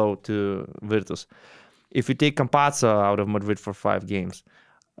huge blow to Virtus. If you take Campazzo out of Madrid for 5 games,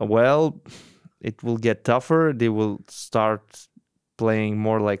 well, it will get tougher. They will start playing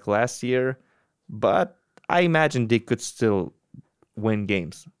more like last year, but I imagine they could still win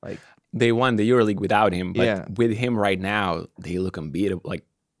games. Like, they won the EuroLeague without him, but with him right now, they look unbeatable. Like,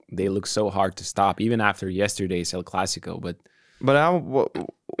 they look so hard to stop, even after yesterday's El Clasico. But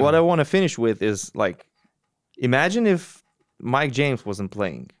what I want to finish with is, like, imagine if Mike James wasn't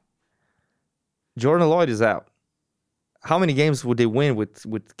playing. Jordan Lloyd is out. How many games would they win with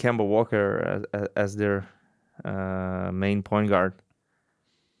Kemba Walker as their main point guard?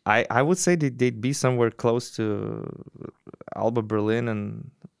 I would say they'd be somewhere close to Alba Berlin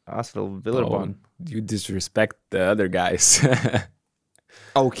and Asvel Villeurbanne. You disrespect the other guys.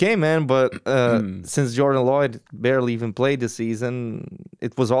 Okay, man, but since Jordan Lloyd barely even played this season,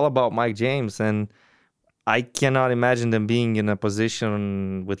 it was all about Mike James, and I cannot imagine them being in a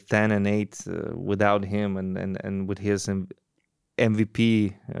position with 10 and 8 without him and with his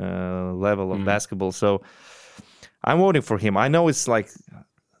MVP level of basketball. So I'm voting for him. I know it's like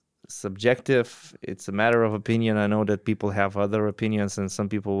subjective. It's a matter of opinion. I know that people have other opinions, and some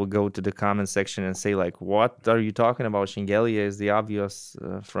people will go to the comment section and say, like, what are you talking about? Shengelia is the obvious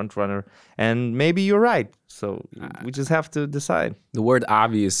front runner. And maybe you're right. So we just have to decide. The word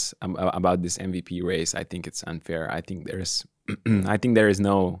obvious about this MVP race, I think it's unfair. I think there is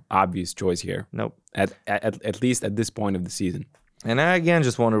no obvious choice here. Nope. At least at this point of the season. And I again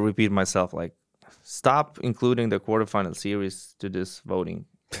just want to repeat myself, like, stop including the quarterfinal series to this voting.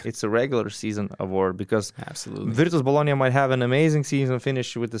 It's a regular season award, because absolutely Virtus Bologna might have an amazing season,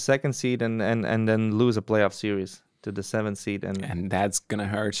 finish with the 2nd seed, and then lose a playoff series to the 7th seed, and that's gonna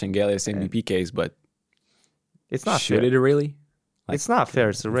hurt Shengelia's MVP case. But it's not should fair. it really? Like, it's not fair.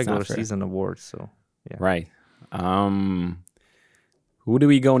 It's a regular season award. So yeah. Right. Who do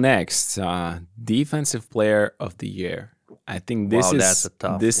we go next? Defensive Player of the Year. I think this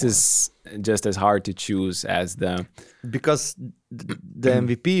is just as hard to choose as because the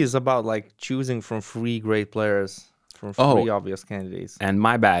MVP is about, like, choosing from 3 great players, from 3 obvious candidates. And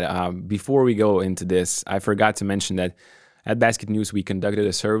my bad. Before we go into this, I forgot to mention that at Basket News we conducted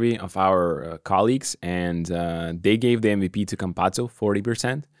a survey of our colleagues, and they gave the MVP to Campazzo,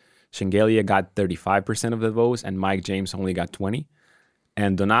 40%. Shengelia got 35% of the votes, and Mike James only got 20%.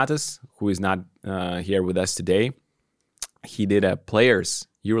 And Donatas, who is not here with us today, he did a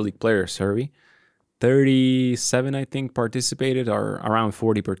EuroLeague players survey. 37, I think, participated, or around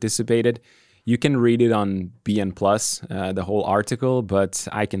 40 participated. You can read it on BN Plus, the whole article, but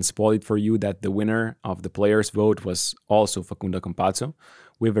I can spoil it for you that the winner of the players' vote was also Facundo Campazzo,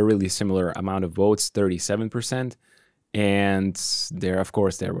 with a really similar amount of votes, 37%. And there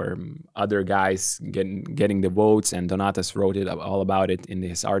were other guys getting the votes, and Donatas wrote all about it in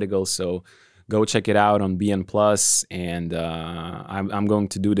his article. So go check it out on BN Plus, and I'm going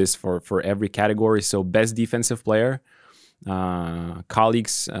to do this for every category. So best defensive player, our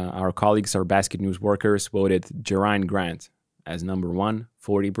colleagues, our Basket News workers voted Jerine Grant as number 1,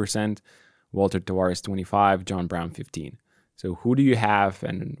 40%, Walter Tavares 25%, John Brown 15%. So who do you have,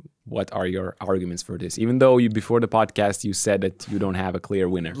 and what are your arguments for this? Even though before the podcast you said that you don't have a clear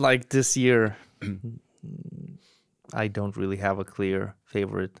winner. Like this year, I don't really have a clear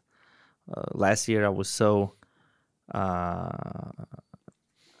favorite. Last year I was so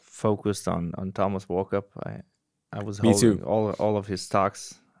focused on Thomas Walkup. I was holding all of his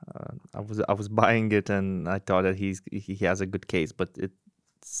stocks. I was buying it, and I thought that he has a good case, but it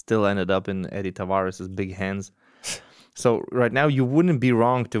still ended up in Eddie Tavares' big hands. So right now you wouldn't be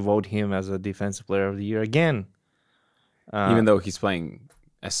wrong to vote him as a defensive player of the year again. Even though he's playing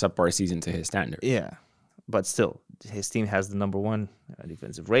a subpar season to his standard. Yeah, but still, his team has the number one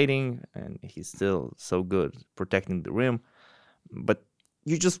defensive rating, and he's still so good protecting the rim. But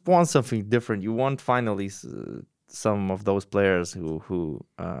you just want something different. You want finally some of those players who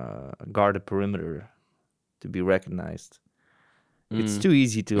guard the perimeter to be recognized. It's too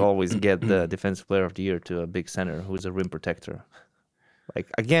easy to always get the defensive player of the year to a big center who's a rim protector.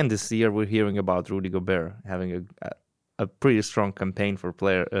 Like again, this year we're hearing about Rudy Gobert having a pretty strong campaign for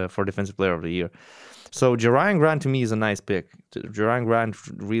defensive player of the year. So Jerian Grant to me is a nice pick. Jerian Grant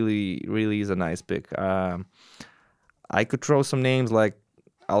really, really is a nice pick. I could throw some names like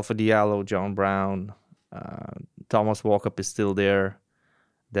Alpha Diallo, John Brown, Thomas Walkup is still there,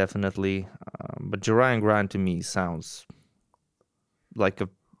 definitely. But Jerian Grant to me sounds like a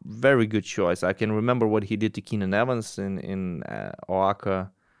very good choice. I can remember what he did to Keenan Evans in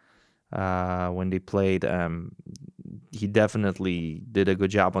Oaxaca when they played. He definitely did a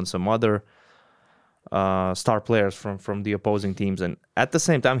good job on some other star players from the opposing teams. And at the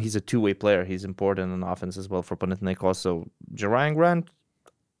same time, he's a two-way player. He's important on offense as well for Panathinaikos. So Jerian Grant,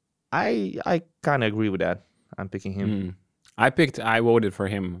 I kind of agree with that. I'm picking him. I voted for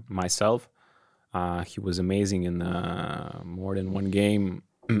him myself. He was amazing in more than one game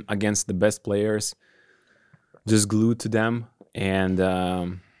against the best players, just glued to them. And,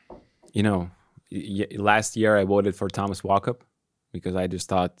 last year I voted for Thomas Walkup because I just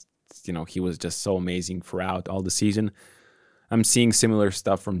thought, he was just so amazing throughout all the season. I'm seeing similar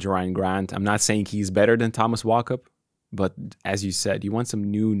stuff from Jerian Grant. I'm not saying he's better than Thomas Walkup, but as you said, you want some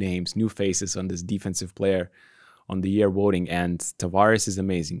new names, new faces on this defensive player on the year voting, and Tavares is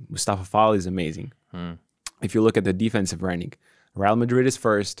amazing. Mustafa Fall is amazing. If you look at the defensive ranking, Real Madrid is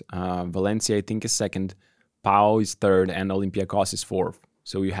first, Valencia I think is second, Pau is third, and Olympiacos is fourth.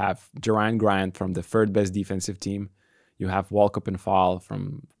 So you have Jerian Grant from the third best defensive team. You have Walkup and Fall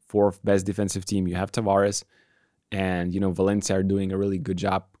from fourth best defensive team. You have Tavares, and Valencia are doing a really good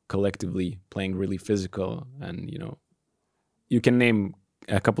job collectively, playing really physical, and you can name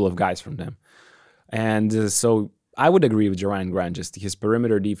a couple of guys from them. And so I would agree with Jerian Grant. Just his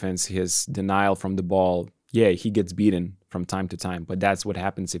perimeter defense, his denial from the ball. Yeah, he gets beaten from time to time, but that's what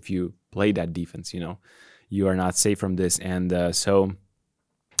happens if you play that defense. You are not safe from this. And so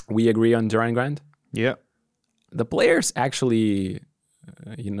we agree on Jerian Grant. Yeah. The players actually,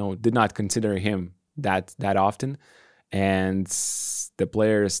 did not consider him that often. And the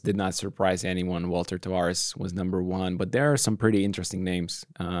players did not surprise anyone. Walter Tavares was number one, but there are some pretty interesting names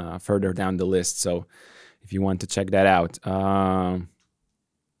further down the list. So if you want to check that out,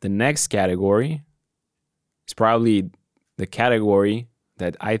 the next category is probably the category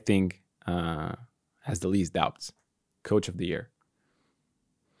that I think has the least doubts. Coach of the year.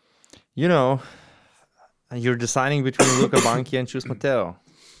 You're deciding between Luka Banchi and Chus Mateo.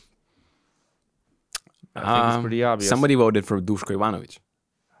 I think it's pretty obvious. Somebody voted for Duško Ivanović.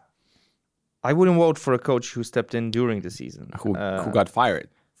 I wouldn't vote for a coach who stepped in during the season. Who got fired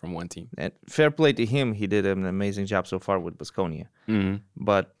from one team. And fair play to him. He did an amazing job so far with Baskonia.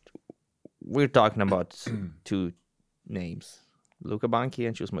 But we're talking about two names, Luka Banchi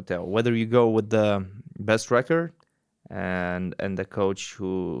and Chus Mateo. Whether you go with the best record and the coach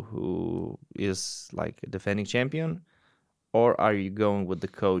who is like a defending champion, or are you going with the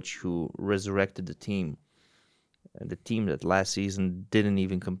coach who resurrected the team that last season didn't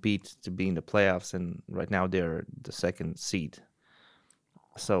even compete to be in the playoffs, and right now they're the second seed?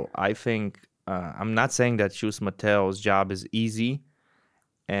 So I think I'm not saying that Chus Mateo's job is easy,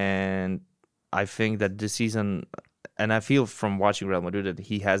 and I think that this season, and I feel from watching Real Madrid that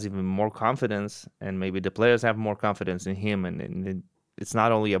he has even more confidence, and maybe the players have more confidence in him, and it's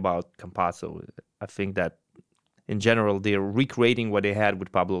not only about Campazzo. I think that in general, they're recreating what they had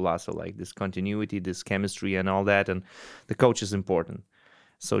with Pablo Lasso, like this continuity, this chemistry, and all that. And the coach is important.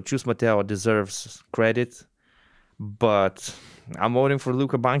 So Chus Mateo deserves credit, but I'm voting for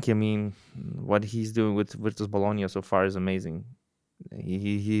Luka Banchi. I mean, what he's doing with Virtus Bologna so far is amazing.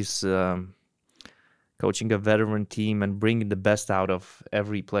 He's coaching a veteran team and bringing the best out of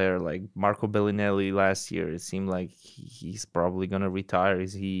every player. Like Marco Bellinelli last year, it seemed like he's probably going to retire.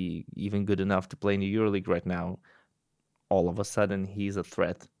 Is he even good enough to play in the EuroLeague right now? All of a sudden, he's a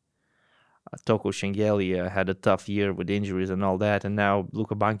threat. Toko Shengelia had a tough year with injuries and all that, and now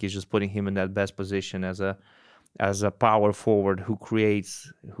Luka Banchi is just putting him in that best position as a power forward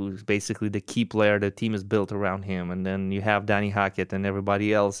who's basically the key player. The team is built around him, and then you have Danny Hackett and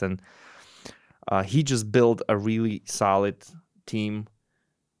everybody else, and he just built a really solid team.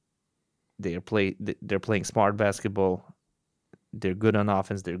 They're playing smart basketball. They're good on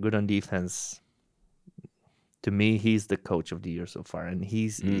offense. They're good on defense. To me, he's the coach of the year so far, and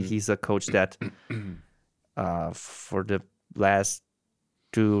he's a coach that for the last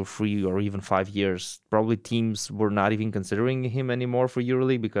 2, 3, or even 5 years. Probably teams were not even considering him anymore for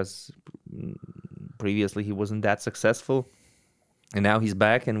EuroLeague because previously he wasn't that successful, and now he's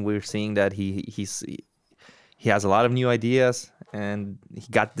back, and we're seeing that he has a lot of new ideas, and he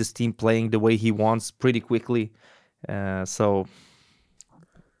got this team playing the way he wants pretty quickly. So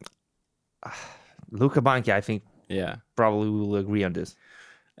Luka Banchi, I think, probably will agree on this.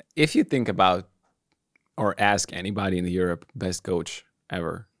 If you think about or ask anybody in Europe, best coach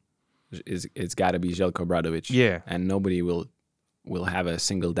ever, it's got to be Željko Obradović. Yeah. And nobody will have a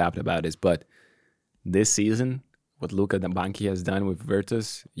single doubt about this. But this season, what Luka Banchi has done with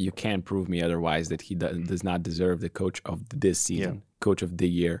Virtus, you can't prove me otherwise that he does not deserve the coach of this season, coach of the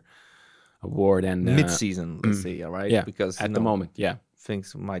year award. And mid-season, let's say, right? Yeah, because at the moment,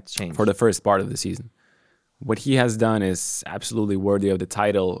 things might change for the first part of the season. What he has done is absolutely worthy of the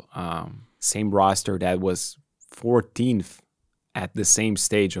title. Same roster that was 14th at the same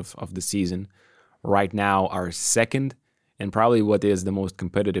stage of the season. Right now, our second, and probably what is the most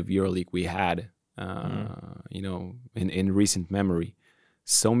competitive EuroLeague we had, in recent memory.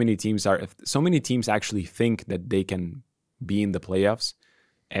 So many teams actually think that they can be in the playoffs.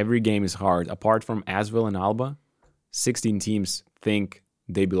 Every game is hard. Apart from Asvel and Alba, 16 teams think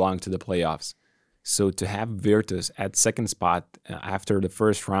they belong to the playoffs. So to have Virtus at second spot after the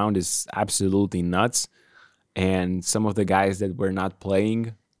first round is absolutely nuts. And some of the guys that were not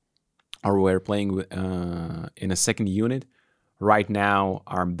playing or were playing in a second unit right now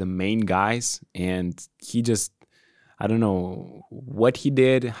are the main guys. And he just, I don't know what he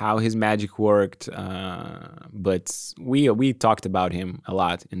did, how his magic worked, but we talked about him a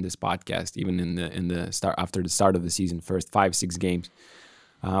lot in this podcast, even in the start after the start of the season, first 5-6 games.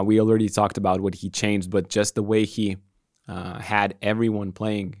 We already talked about what he changed, but just the way he had everyone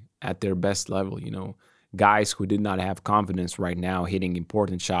playing at their best level, guys who did not have confidence right now hitting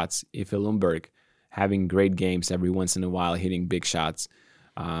important shots. Ife Lundberg having great games every once in a while, hitting big shots.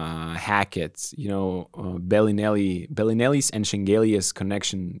 Hackett, Bellinelli's and Shengelia's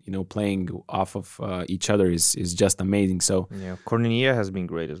connection, playing off of each other is just amazing. So Cordinia has been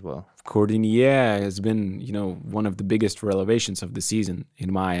great as well. Cordinia has been, one of the biggest revelations of the season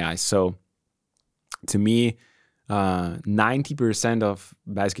in my eyes. So to me, 90% of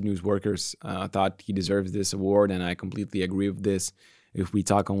Basket News workers thought he deserves this award, and I completely agree with this. If we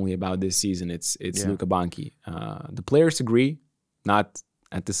talk only about this season, it's Luka Banchi. The players agree, not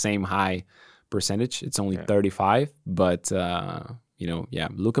at the same high percentage. It's only 35, but Luka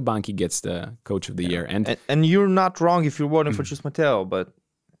Banchi gets the coach of the year. And you're not wrong if you're voting for Chus Mateo, but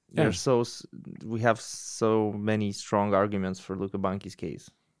we have so many strong arguments for Luka Banchi's case.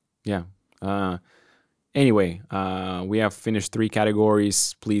 Yeah. Anyway, we have finished 3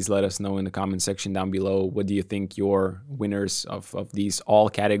 categories. Please let us know in the comment section down below. What do you think your winners of these all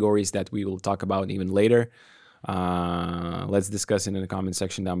categories that we will talk about even later? Let's discuss it in the comment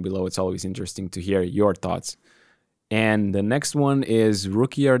section down below. It's always interesting to hear your thoughts. And the next one is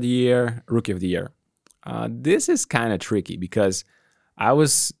Rookie of the Year. This is kind of tricky because I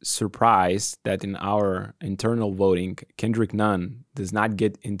was surprised that in our internal voting, Kendrick Nunn does not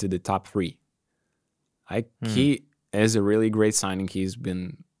get into the top 3. He is a really great signing. He's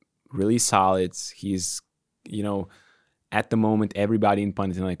been really solid. He's, at the moment, everybody in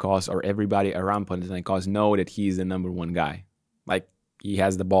Panathinaikos or everybody around Panathinaikos know that he's the number 1 guy. He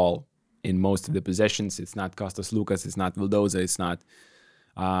has the ball in most of the possessions. It's not Kostas Lukas. It's not Vildoza. It's not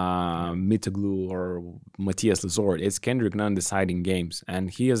Mitoglu or Matthias Lezord. It's Kendrick Nunn deciding games.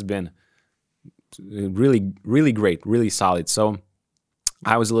 And he has been really, really great, really solid. So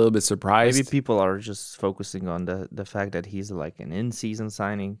I was a little bit surprised. Maybe people are just focusing on the fact that he's like an in-season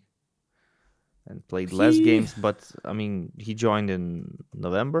signing and played less games. But, he joined in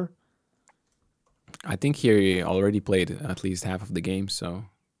November. I think he already played at least half of the games, so...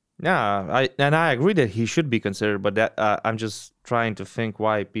 Yeah, I agree that he should be considered, but that I'm just trying to think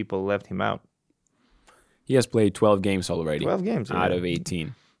why people left him out. He has played 12 games already. 12 games out of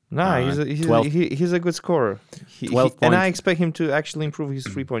 18. No, he's a good scorer. 12 points. And I expect him to actually improve his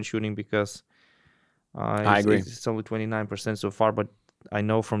 3-point shooting because I agree. It's only 29% so far, but I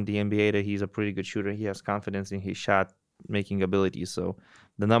know from the NBA that he's a pretty good shooter. He has confidence in his shot-making ability, so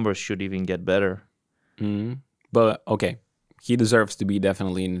the numbers should even get better. Mm-hmm. But, okay, he deserves to be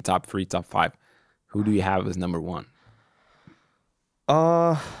definitely in the top 3, top 5. Who do you have as number 1?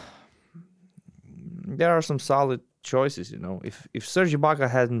 There are some solid choices, If Serge Ibaka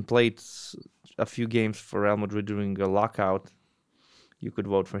hadn't played a few games for Real Madrid during a lockout, you could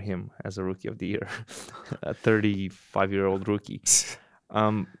vote for him as a Rookie of the Year, a 35-year-old rookie.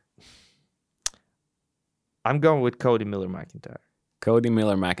 I'm going with Cody Miller-McIntyre. Cody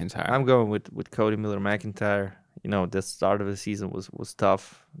Miller-McIntyre. I'm going with Cody Miller-McIntyre. The start of the season was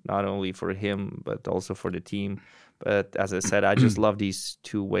tough, not only for him, but also for the team. But as I said, I just love these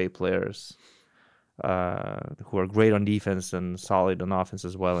two-way players who are great on defense and solid on offense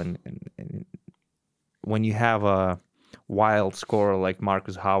as well. And when you have a wild scorer like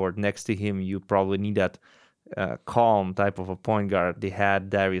Marcus Howard next to him, you probably need that calm type of a point guard. They had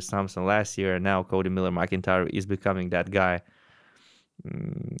Darius Thompson last year, and now Cody Miller-McIntyre is becoming that guy.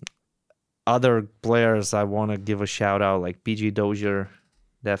 Other players I want to give a shout out, like PJ Dozier,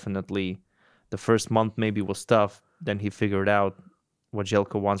 definitely. The first month maybe was tough. Then he figured out what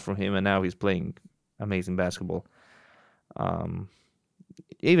Jelko wants from him, and now he's playing amazing basketball.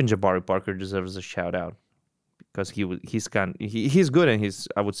 Even Jabari Parker deserves a shout out because he's good and he's,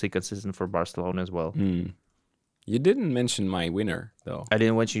 I would say, consistent for Barcelona as well. You didn't mention my winner though. I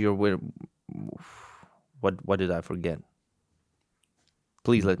didn't mention your winner. What did I forget?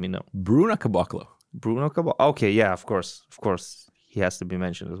 Please let me know. Bruno Caboclo. Okay, yeah, of course. He has to be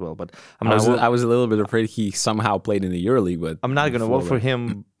mentioned as well. But I was a little bit afraid he somehow played in the EuroLeague, but I'm not going to vote for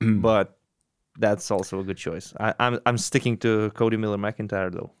him. But that's also a good choice. I'm sticking to Cody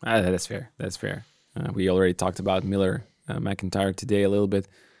Miller-McIntyre though. That's fair. We already talked about Miller-McIntyre today a little bit.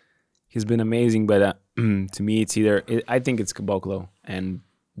 He's been amazing, but to me, I think it's Caboclo. And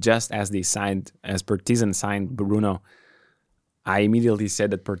just as Partizan signed Bruno, I immediately said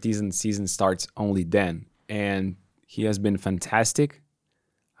that Partizan's season starts only then. And he has been fantastic.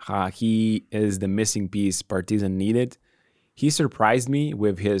 He is the missing piece Partizan needed. He surprised me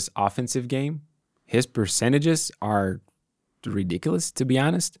with his offensive game. His percentages are ridiculous, to be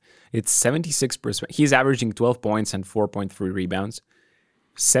honest. It's 76%. He's averaging 12 points and 4.3 rebounds.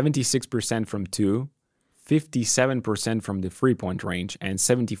 76% from 2, 57% from the 3-point range, and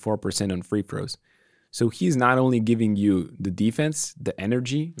 74% on free throws. So he's not only giving you the defense, the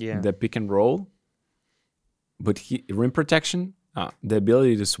energy, the pick and roll, but rim protection, the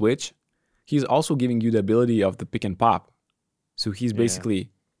ability to switch. He's also giving you the ability of the pick and pop. So he's basically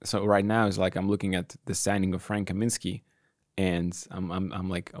so right now it's like I'm looking at the signing of Frank Kaminsky, and I'm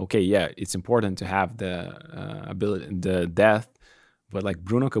like, okay, yeah, it's important to have the ability, the depth, but like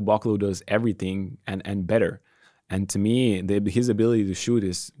Bruno Caboclo does everything and better. And to me, his ability to shoot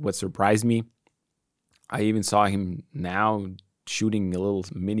is what surprised me. I even saw him now shooting a little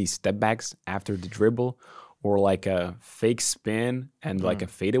mini step backs after the dribble, or like a fake spin and like a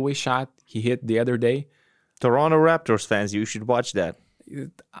fadeaway shot he hit the other day. Toronto Raptors fans, you should watch that.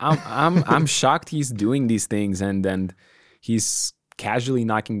 I'm shocked he's doing these things, and then he's casually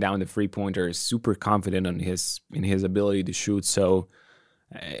knocking down the 3-pointer, super confident in his ability to shoot. So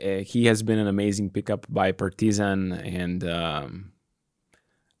he has been an amazing pickup by Partizan, and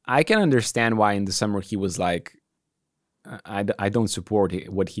I can understand why in the summer he was like, I don't support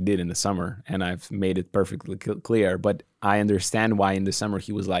what he did in the summer, and I've made it perfectly clear. But I understand why in the summer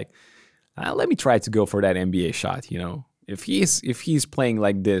he was like, let me try to go for that NBA shot. If he's playing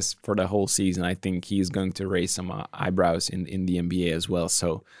like this for the whole season, I think he's going to raise some eyebrows in the NBA as well.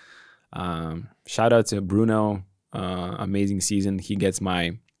 So shout out to Bruno, amazing season. He gets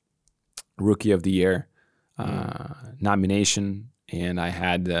my Rookie of the Year nomination. And I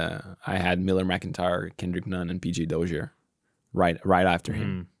had Miller-McIntyre, Kendrick Nunn, and PJ Dozier right after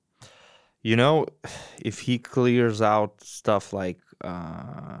him. If he clears out stuff like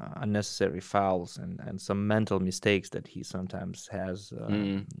unnecessary fouls and some mental mistakes that he sometimes has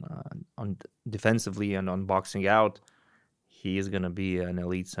on defensively and on boxing out, he is going to be an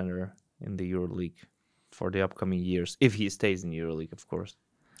elite center in the EuroLeague for the upcoming years, if he stays in EuroLeague, of course.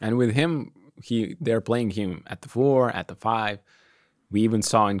 And with him, they're playing him at the 4, at the 5. We even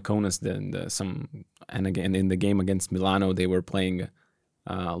saw in Kaunas and again in the game against Milano, they were playing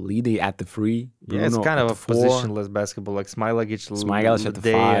Lidi at the 3. Bruno it's kind of a 4. Positionless basketball, like Smailagic at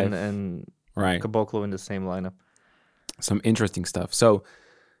the 5, and right. Caboclo in the same lineup. Some interesting stuff. So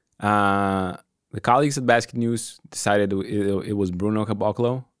the colleagues at Basket News decided it was Bruno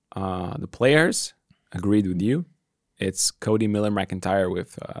Caboclo. The players agreed with you. It's Cody Miller-McIntyre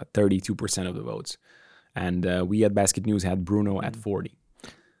with 32% of the votes. And we at Basket News had Bruno at 40.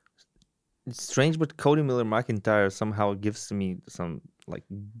 It's strange, but Cody Miller-McIntyre somehow gives to me some like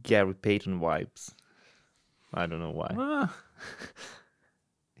Gary Payton vibes. I don't know why.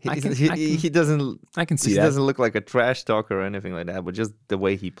 He doesn't. I can see he that. He doesn't look like a trash talker or anything like that, but just the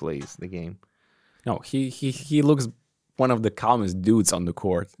way he plays the game. No, he looks one of the calmest dudes on the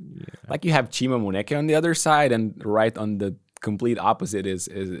court. Yeah. Like you have Chima Muneke on the other side, and right on the complete opposite is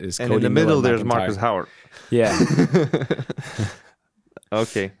and Cody in the middle there's McIntyre. Marcus Howard. Yeah.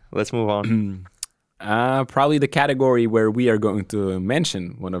 Okay, let's move on. Probably the category where we are going to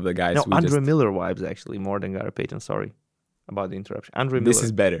mention one of the guys. No, Andre Miller vibes actually more than Gary Payton. Sorry about the interruption. Andre Miller. This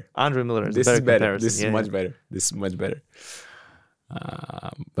is better. Andre Miller is this a better is better. comparison. This is much better. This is much better.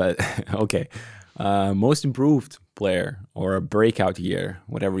 But okay, most improved player or a breakout year,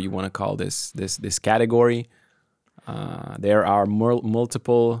 whatever you want to call this category. There are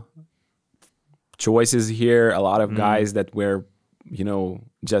multiple choices here. A lot of guys that were,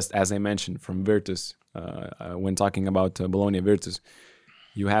 just as I mentioned from Virtus, when talking about Bologna Virtus,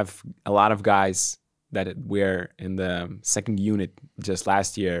 you have a lot of guys that were in the second unit just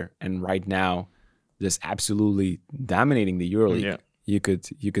last year and right now just absolutely dominating the EuroLeague. Yeah. You could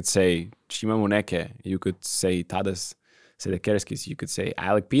say Chima Moneke, you could say Tadas Sedekerskis, you could say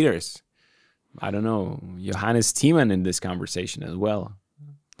Alec Peters. I don't know, Johannes Thiemann in this conversation as well.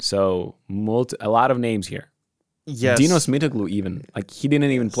 So a lot of names here. Yes. Dinos Mitoglu even. Like he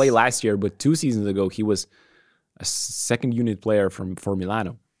didn't even play last year, but 2 seasons ago he was a second unit player for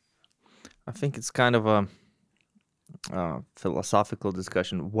Milano. I think it's kind of a philosophical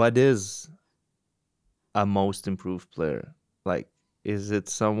discussion. What is a most improved player? Like, is it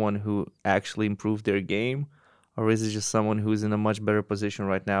someone who actually improved their game, or is it just someone who's in a much better position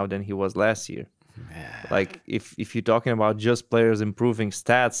right now than he was last year? Like, if you're talking about just players improving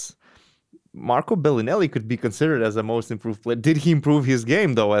stats, Marco Bellinelli could be considered as the most improved player. Did he improve his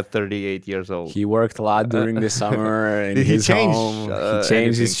game, though, at 38 years old? He worked a lot during the summer in his home. He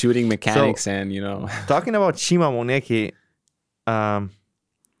changed his shooting mechanics and, Talking about Chima Moneke, I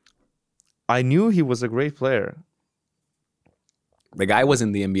knew he was a great player. The guy was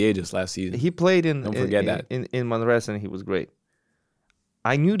in the NBA just last season. He played Don't forget that. In Manresa, and he was great.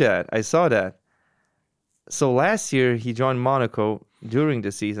 I knew that. I saw that. So last year, he joined Monaco during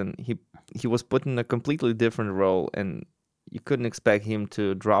the season. He was put in a completely different role, and you couldn't expect him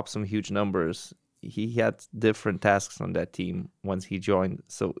to drop some huge numbers. He had different tasks on that team once he joined,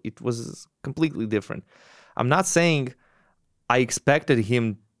 so it was completely different. I'm not saying I expected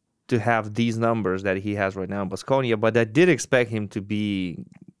him to have these numbers that he has right now in Baskonia, but I did expect him to be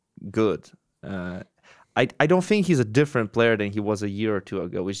good. I don't think he's a different player than he was a year or two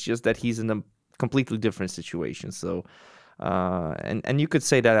ago. It's just that he's in a completely different situation. So, and you could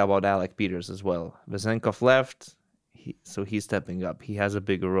say that about Alec Peters as well. Vesenkov left, so he's stepping up. He has a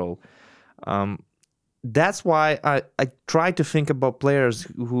bigger role. That's why I try to think about players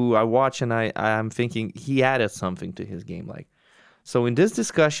who I watch and I'm thinking he added something to his game. So in this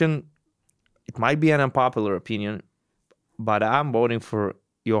discussion, it might be an unpopular opinion, but I'm voting for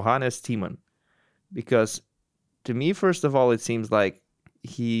Johannes Thiemann because to me, first of all, it seems like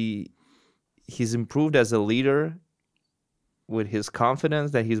he's improved as a leader with his confidence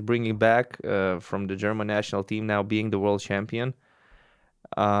that he's bringing back from the German national team now being the world champion.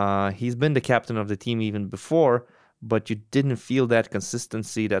 He's been the captain of the team even before, but you didn't feel that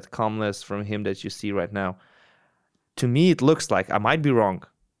consistency, that calmness from him that you see right now. To me, it looks like, I might be wrong,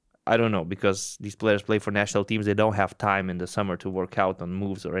 I don't know, because these players play for national teams. They don't have time in the summer to work out on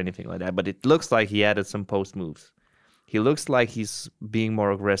moves or anything like that. But it looks like he added some post moves. He looks like he's being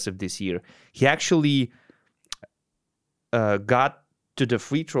more aggressive this year. He actually got to the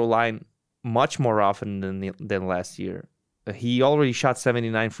free throw line much more often than last year. He already shot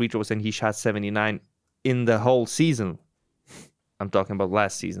 79 free throws, and he shot 79 in the whole season. I'm talking about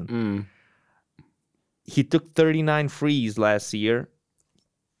last season. He took 39 frees last year,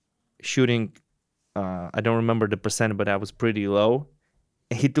 shooting, I don't remember the percent, but that was pretty low.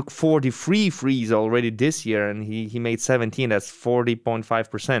 He took 43 frees already this year, and he made 17. That's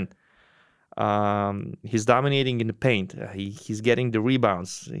 40.5%. He's dominating in the paint. He's getting the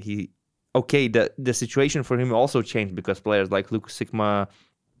rebounds. The situation for him also changed because players like Lukas Sigma,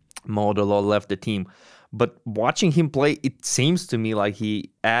 Modolo left the team. But watching him play, it seems to me like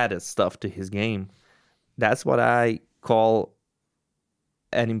he added stuff to his game. That's what I call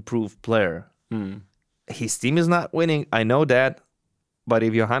an improved player. His team is not winning. I know that. But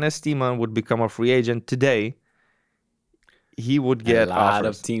if Johannes Thiemann would become a free agent today, he would get a lot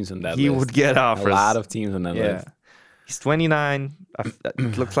offers. of teams on that He list. would get offers. A lot of teams on that list. He's 29.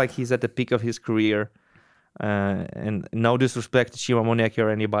 It looks like he's at the peak of his career. And no disrespect to Chima Moneke or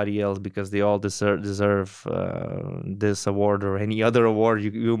anybody else, because they all deserve this award or any other award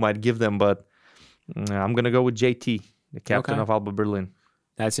you might give them. But I'm going to go with JT, the captain of Alba Berlin.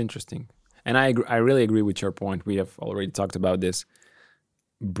 That's interesting. And I really agree with your point. We have already talked about this.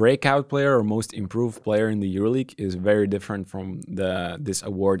 Breakout player or most improved player in the EuroLeague is very different from this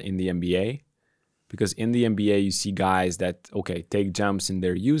award in the NBA. Because in the NBA, you see guys that, take jumps in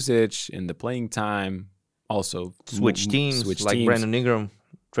their usage, in the playing time, also switch teams, like Brandon Ingram.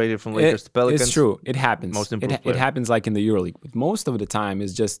 traded from Lakers to Pelicans. It's true. It happens. Most improved player. It happens like in the EuroLeague. But most of the time,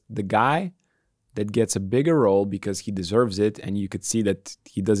 it's just the guy that gets a bigger role because he deserves it, and you could see that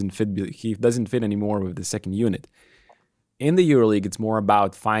he doesn't fit anymore with the second unit. In the EuroLeague, it's more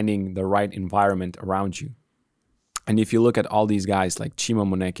about finding the right environment around you. And if you look at all these guys like Chima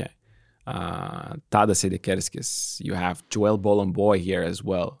Moneke, Tadas Sedekerskis, you have Joel Bolomboy here as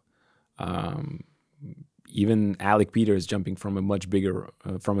well. Even Alec Peters jumping from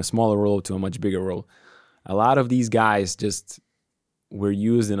from a smaller role to a much bigger role. A lot of these guys just were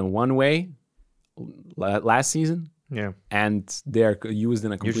used in a one way last season. Yeah. And they're used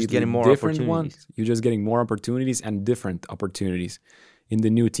in a completely different one. You're just getting more opportunities and different opportunities in the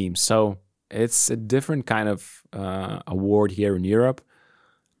new team. So it's a different kind of award here in Europe.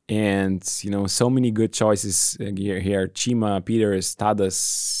 And, so many good choices here. Chima, Peters,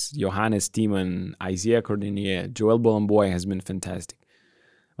 Tadas, Johannes Tiemann, Isaiah Cordinier, Joel Bolomboy has been fantastic.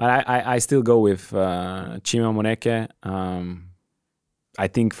 But I still go with Chima Moneke. I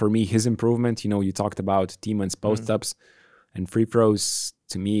think for me, his improvement, you talked about Tiemann's post-ups and free throws.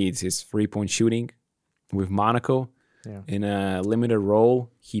 To me, it's his three-point shooting with Monaco. Yeah. In a limited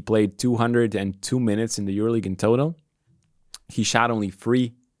role. He played 202 minutes in the EuroLeague in total. He shot only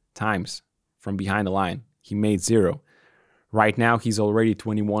 3 times from behind the line. He made 0. Right now, he's already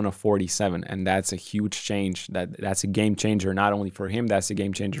 21 of 47, and that's a huge change. That's a game changer, not only for him, that's a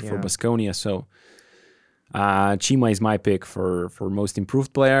game changer for Baskonia. So Chima is my pick for most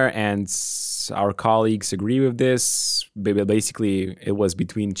improved player, and our colleagues agree with this. Basically, it was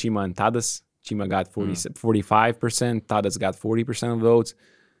between Chima and Tadas. Chima got 45%, Tadas got 40% of votes.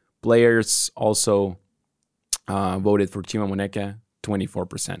 Players also voted for Chima Moneke,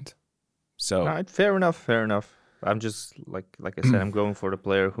 24%. So all right, fair enough. I'm just like I said, I'm going for the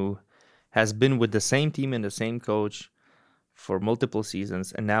player who has been with the same team and the same coach for multiple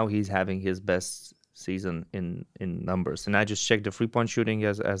seasons, and now he's having his best season in numbers. And I just checked the 3-point shooting,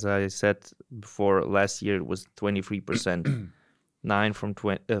 as I said before. Last year it was 23%, 9 from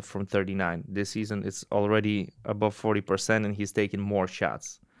 39. This season it's already above 40%, and he's taking more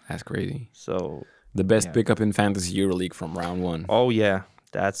shots. That's crazy. So the best pickup in fantasy EuroLeague from round 1. Oh yeah,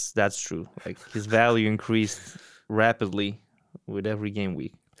 that's true. Like his value increased rapidly with every game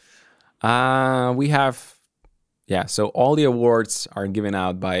week. We have, so all the awards are given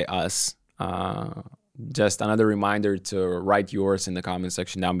out by us. Just another reminder to write yours in the comment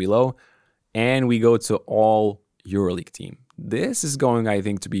section down below. And we go to all EuroLeague team. This is going, I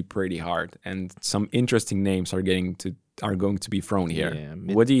think, to be pretty hard, and some interesting names are going to be thrown here. Yeah,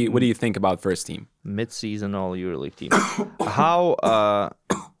 what do you think about first team? Mid-season all EuroLeague team.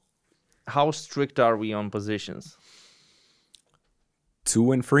 How strict are we on positions?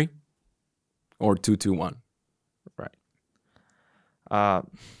 2 and 3 or 2-2-1? Right.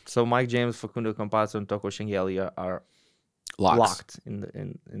 So Mike James, Facundo Campazzo, and Toko Shengelia are locked in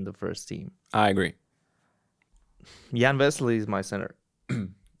the first team. I agree. Jan Vesely is my center.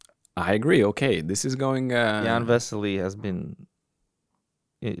 I agree. Okay, this is going... Jan Vesely has been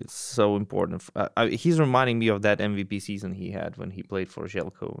so important. He's reminding me of that MVP season he had when he played for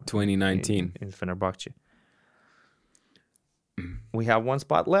Željko 2019 in Fenerbahce. We have one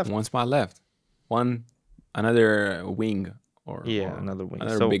spot left. Another wing. Another wing.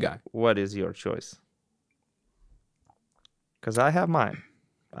 Another big guy. What is your choice? Because I have mine.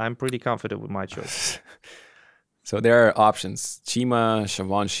 I'm pretty confident with my choice. So there are options: Chima,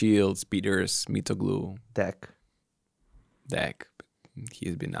 Siobhan Shields, Peters, Mitoglu, Deck.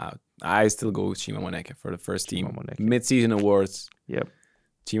 He's been out. I still go with Chima Moneke for the first team. Moneke. Mid-season awards. Yep.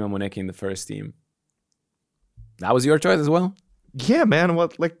 Chima Moneke in the first team. That was your choice as well? Yeah, man.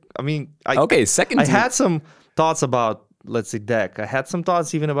 Second team. I had some thoughts about, let's say, Deck. I had some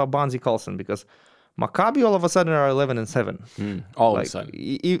thoughts even about Banchi Karlsson, because Maccabi all of a sudden are 11-7. All of a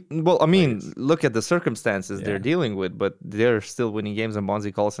sudden. Look at the circumstances they're dealing with, but they're still winning games, and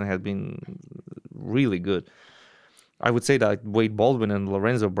Banchi Karlsson has been really good. I would say that Wade Baldwin and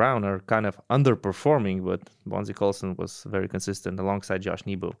Lorenzo Brown are kind of underperforming, but Banchi Karlsson was very consistent alongside Josh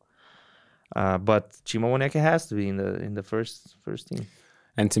Nebo. But Chima Moneke has to be in the first team.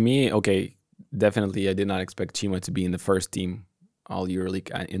 And to me, definitely I did not expect Chima to be in the first team all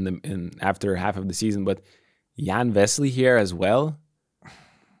EuroLeague in after half of the season, but Jan Vesely here as well.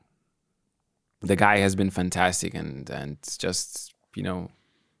 The guy has been fantastic, and just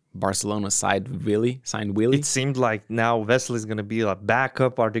Barcelona signed Willy. It seemed like now Vesely is going to be a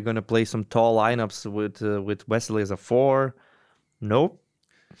backup. Are they going to play some tall lineups with Wesley as a 4? Nope.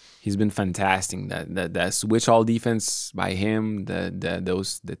 He's been fantastic. That switch all defense by him,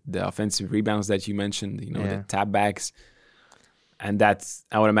 the offensive rebounds that you mentioned, the tap backs. And that's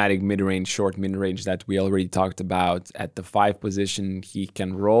automatic mid-range, short mid-range that we already talked about. At the 5 position, he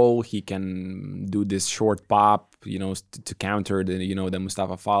can roll. He can do this short pop, to counter the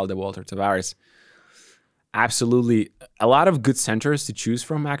Mustafa Fall, the Walter Tavares. Absolutely. A lot of good centers to choose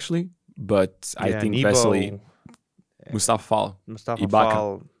from, actually. But I think Nebo, Vesely, Mustafa Fall,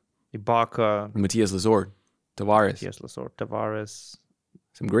 Ibaka, Matthias Lesor, Tavares.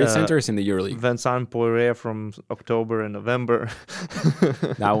 Some great centers in the EuroLeague. Vincent Poirier from October and November.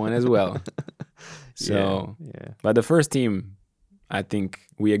 That one as well. So, But the first team, I think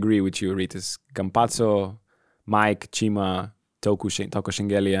we agree with you, Rytis. Campazzo, Mike, Chima, Toko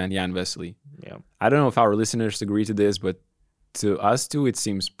Shengelia, and Jan Vesely. Yeah. I don't know if our listeners agree to this, but to us two, it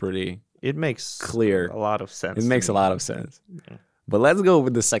seems pretty It makes clear. A lot of sense. It makes a lot of sense. Yeah. But let's go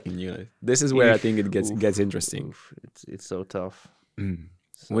with the second unit. This is where I think it gets interesting. It's so tough.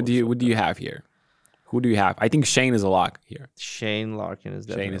 So, what do you have here? Who do you have? I think Shane is a lock here. Shane Larkin is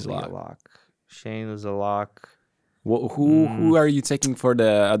definitely a lock. Shane is a lock. Well, who are you taking for the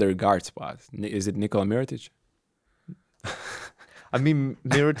other guard spot? Is it Nikola Mirotic? I mean,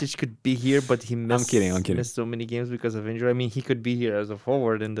 Mirotic could be here, but he missed. I'm kidding. Missed so many games because of injury. I mean, he could be here as a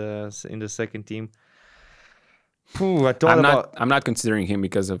forward in the second team. I'm not considering him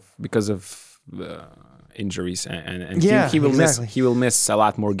because of injuries and he will miss a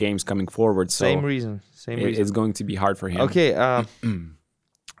lot more games coming forward. So same reason. It's going to be hard for him. Okay.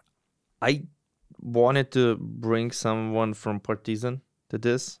 I wanted to bring someone from Partizan to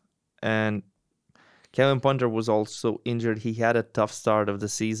this, and Kevin Punter was also injured. He had a tough start of the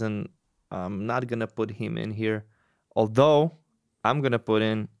season. I'm not gonna put him in here, although I'm gonna put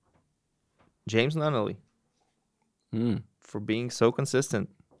in James Nunnally for being so consistent.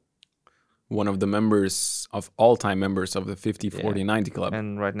 One of the all-time members of the 50-40-90 club.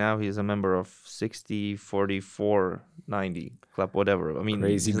 And right now he's a member of 60-44-90 club, whatever. I mean,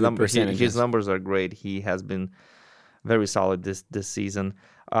 crazy his numbers are great. He has been very solid this season.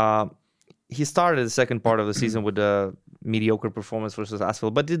 He started the second part of the season with a mediocre performance versus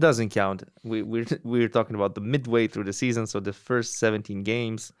Asvel, but it doesn't count. We're talking about the midway through the season, so the first 17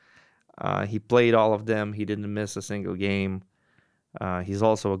 games, he played all of them. He didn't miss a single game. He's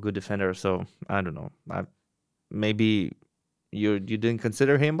also a good defender, so I don't know. Maybe you didn't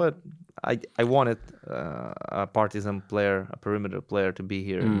consider him, but I wanted a Partizan player, a perimeter player, to be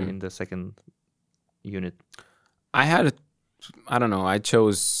here in the second unit. I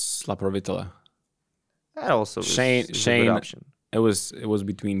chose La Provitola. That also Shane. is a good option. It was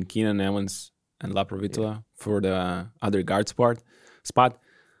between Keenan Evans and La Provitola for the other guard spot.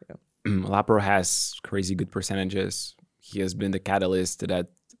 Yeah. Lapro has crazy good percentages. He has been the catalyst to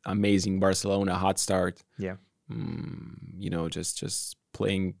that amazing Barcelona hot start. Yeah. Just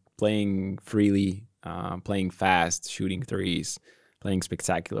playing freely, playing fast, shooting threes, playing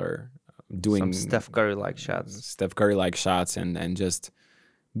spectacular, doing some Steph Curry-like shots. And just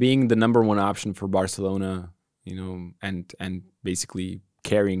being the number one option for Barcelona, and basically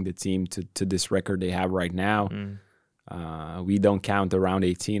carrying the team to this record they have right now. We don't count the round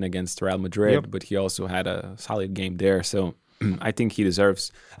 18 against Real Madrid, but he also had a solid game there. So I think he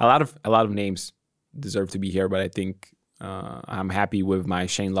deserves a lot of names deserve to be here. But I think I'm happy with my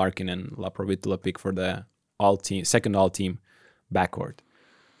Shane Larkin and La Provitola pick for the second all-team backcourt.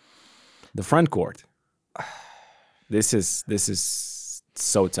 The front court. This is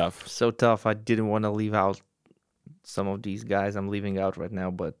so tough. So tough. I didn't want to leave out some of these guys. I'm leaving out right now,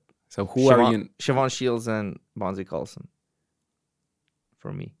 but. So who are you? Siobhan Shields and Bonzi Carlson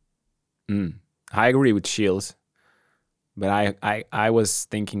for me. I agree with Shields, but I was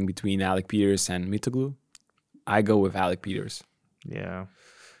thinking between Alec Peters and Mitoglu. I go with Alec Peters. Yeah.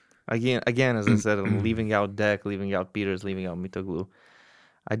 Again, as I said, I'm leaving out Deck, leaving out Peters, leaving out Mitoglu.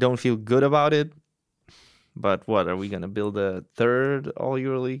 I don't feel good about it, but what, are we going to build a third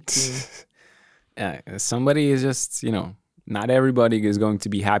All-EuroLeague team? Somebody is just, not everybody is going to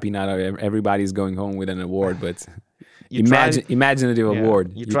be happy. Not everybody is going home with an award, but imaginative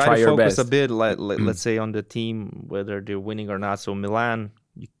award. You try to focus a bit, let's say, on the team, whether they're winning or not. So Milan,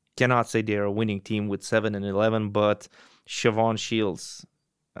 you cannot say they're a winning team with 7-11, but Siobhan Shields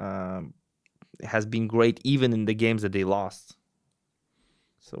has been great even in the games that they lost.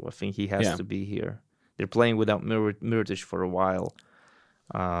 So I think he has to be here. They're playing without Mirotic for a while,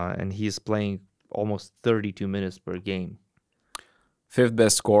 and he's playing almost 32 minutes per game. Fifth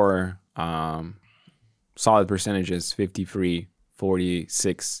best scorer, solid percentages, 53,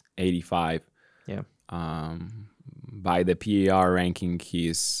 46, 85. Yeah. By the PAR ranking, he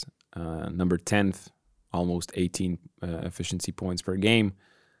is number 10th, almost 18 efficiency points per game.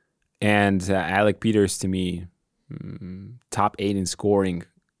 And Alec Peters, to me, top 8 in scoring.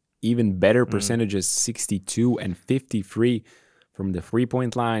 Even better percentages, 62 and 53 from the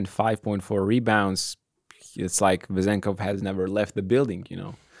 3-point line, 5.4 rebounds. It's like Vezenkov has never left the building, you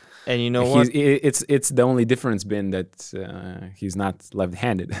know. And you know what? It's the only difference been that he's not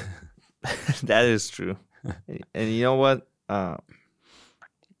left-handed. That is true. And you know what?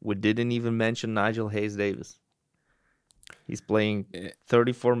 We didn't even mention Nigel Hayes-Davis. He's playing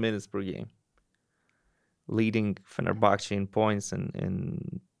 34 minutes per game, leading Fenerbahce in points and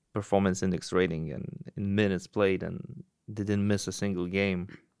in performance index rating and in minutes played, and didn't miss a single game.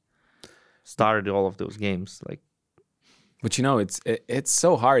 Started all of those games. But you know, it's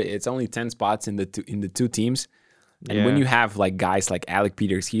so hard. It's only 10 spots in the two teams, and when you have like guys like Alec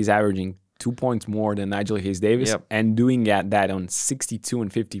Peters, he's averaging 2 points more than Nigel Hayes-Davis, and doing that on 62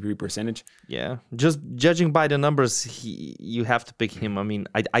 and 53 percentage. Yeah, just judging by the numbers, you have to pick him. I mean,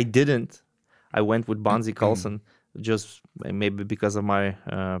 I didn't. I went with Bonzi Carlson, just maybe because of my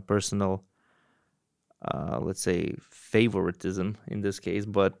personal, let's say, favoritism in this case.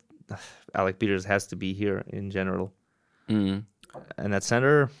 But Alec Peters has to be here in general. And at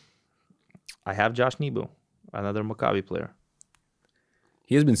center, I have Josh Nebo, another Maccabi player.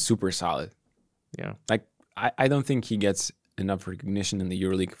 He has been super solid. Yeah. Like, I don't think he gets enough recognition in the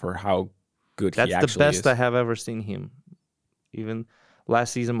EuroLeague for how good he actually is. That's the best I have ever seen him. Even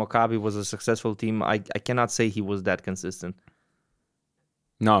last season, Maccabi was a successful team. I cannot say he was that consistent.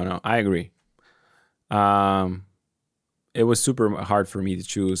 No, I agree. It was super hard for me to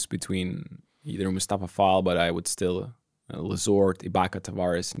choose between either Mustafa Fall, but I would still Lazort, Ibaka,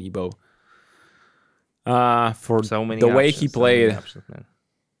 Tavares, Nebo. For so many the options, way he played, options,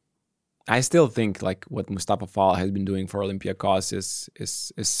 I still think like what Mustafa Fall has been doing for Olympiacos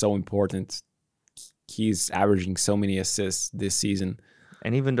is so important. He's averaging so many assists this season.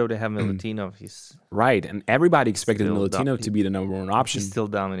 And even though they have Milutinov, he's... Right, and everybody expected Milutinov to be the number one option. He's still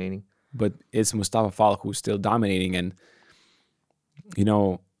dominating. But it's Mustafa Fall who's still dominating. And, you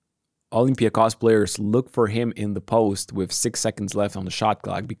know, Olympiacos players look for him in the post with 6 seconds left on the shot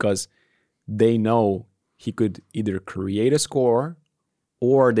clock because they know he could either create a score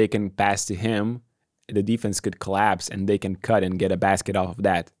or they can pass to him. The defense could collapse and they can cut and get a basket off of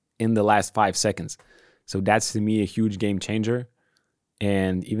that in the last 5 seconds. So that's, to me, a huge game changer.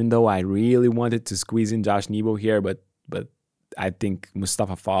 And even though I really wanted to squeeze in Josh Nebo here, but I think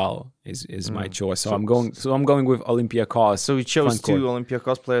Mustafa Fall is my choice. So I'm going with Olympiacos. So we chose two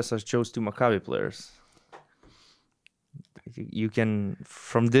Olympiacos players. I chose two Maccabi players. You can,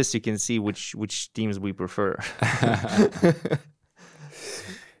 from this, you can see which teams we prefer.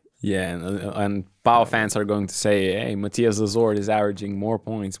 Yeah, and Pau fans are going to say, hey, Matthias Lazort is averaging more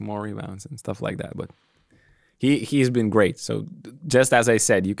points, more rebounds, and stuff like that. But he's been great. So just as I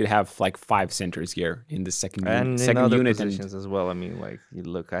said, you could have like 5 centers here in the second and second in other unit positions as well. I mean, like,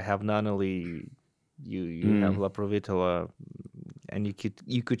 look, I have Nunn, you have La Provitola, and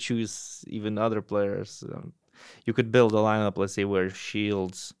you could choose even other players. You could build a lineup, let's say, where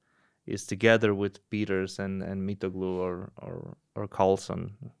Shields is together with Peters and Mitoglu or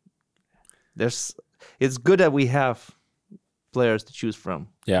Carlson. It's good that we have players to choose from.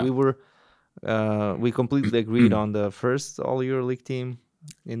 Yeah, we completely agreed on the first All-EuroLeague team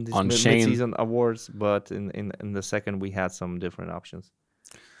in this mid-season awards, but in the second we had some different options.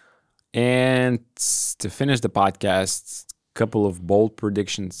 And to finish the podcast, a couple of bold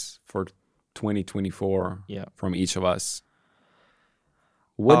predictions for 2024 from each of us.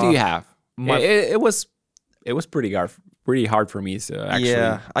 What do you have? It was pretty hard for me to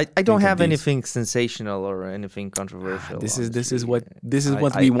actually. I don't have anything sensational or anything controversial. This is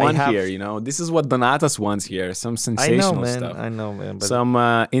what we want here. You know, this is what Donatas wants here. Some sensational stuff. I know, man. But some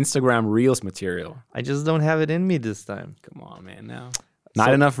Instagram Reels material. I just don't have it in me this time. Come on, man. Now,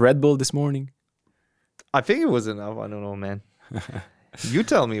 not enough Red Bull this morning. I think it was enough. I don't know, man. You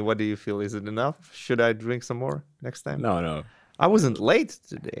tell me. What do you feel? Is it enough? Should I drink some more next time? No. I wasn't late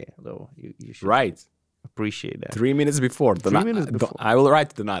today, though. You should appreciate that. 3 minutes before. 3 minutes before. I will write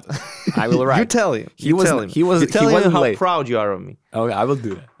to Donatas. I will write. You tell him. He wasn't how late. Proud you are of me. Okay, I will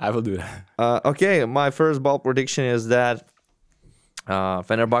do that. Okay, my first ball prediction is that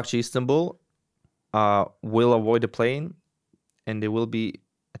Fenerbahce Istanbul will avoid the play-in, and they will be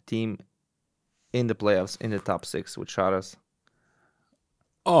a team in the playoffs in the top 6 with Sharas.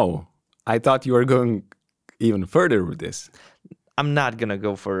 Oh, I thought you were going even further with this. I'm not going to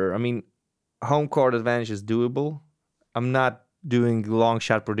go further. I mean, home court advantage is doable. I'm not doing long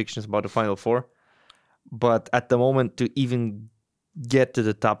shot predictions about the Final Four. But at the moment, to even get to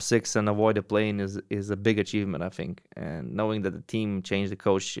the top 6 and avoid the play-in is a big achievement, I think. And knowing that the team changed the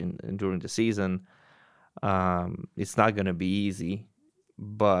coach during the season, It's not gonna be easy,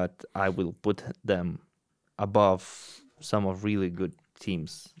 but I will put them above some of really good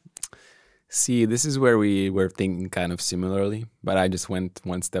teams. See, this is where we were thinking kind of similarly, but I just went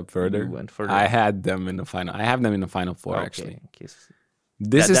one step further. You went further. I had them in the final. I have them in the final four, actually. Okay.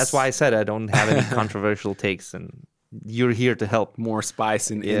 That's why I said I don't have any controversial takes, and you're here to help. More spice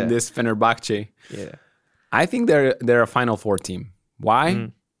in this Fenerbahce. Yeah. I think they're a Final Four team.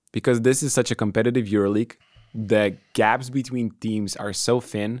 Why? Because this is such a competitive EuroLeague. The gaps between teams are so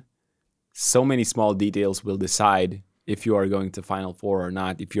thin. So many small details will decide if you are going to Final Four or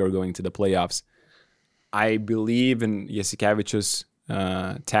not, if you are going to the playoffs. I believe in Jasikevicius's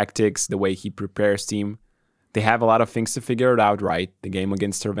tactics, the way he prepares team. They have a lot of things to figure it out, right? The game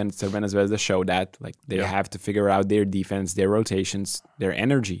against Crvena Zvezda showed that. Like they have to figure out their defense, their rotations, their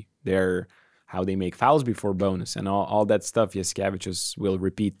energy, how they make fouls before bonus, and all that stuff. Jasikevicius will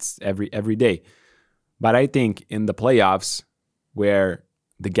repeat every day. But I think in the playoffs, where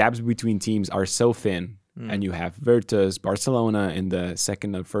the gaps between teams are so thin, and you have Virtus, Barcelona in the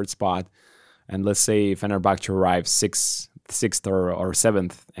second or third spot, and let's say Fenerbahce arrives sixth or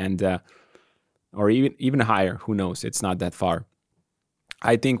seventh, and or even higher, who knows? It's not that far.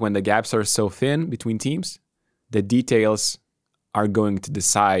 I think when the gaps are so thin between teams, the details are going to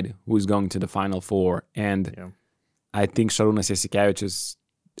decide who's going to the Final Four, and I think Šarūnas Jasikevičius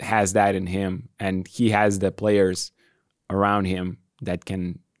has that in him, and he has the players around him that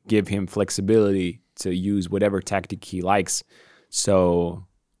can give him flexibility to use whatever tactic he likes. So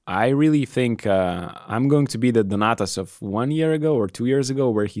I really think I'm going to be the Donatas of 1 year ago or 2 years ago,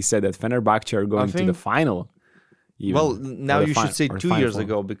 where he said that Fenerbahce are going to the final. Well, now you should say 2 years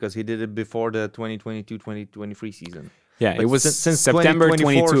ago, because he did it before the 2022-2023 season. Yeah, but it was since September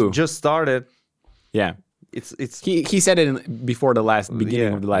 22. Just started. Yeah. He said it before the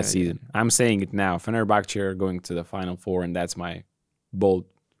beginning of the last season. I'm saying it now. Fenerbahce are going to the Final Four, and that's my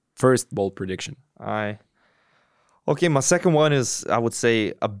first bold prediction. Okay, my second one is, I would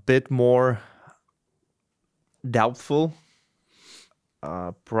say, a bit more doubtful.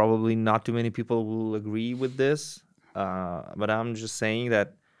 Probably not too many people will agree with this, but I'm just saying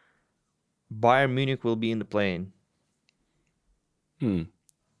that Bayern Munich will be in the play-in.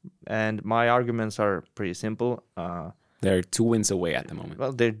 And my arguments are pretty simple. They're 2 wins away at the moment.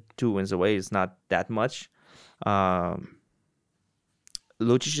 Well, they're 2 wins away. It's not that much.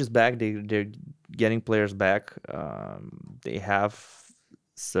 Lucic is back. They're getting players back. They have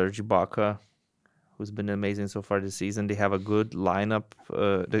Serge Ibaka, who's been amazing so far this season. They have a good lineup,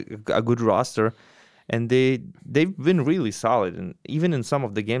 a good roster, and they've been really solid. And even in some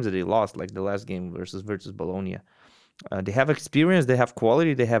of the games that they lost, like the last game versus Virtus Bologna, they have experience, they have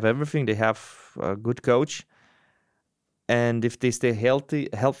quality, they have everything. They have a good coach. And if they stay healthy,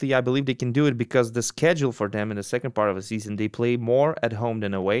 I believe they can do it, because the schedule for them in the second part of the season, they play more at home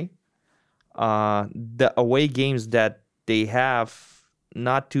than away. The away games that they have,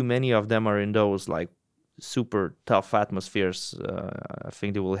 not too many of them are in those like super tough atmospheres. I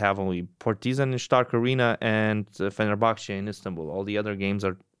think they will have only Partizan in Stark Arena and Fenerbahce in Istanbul. All the other games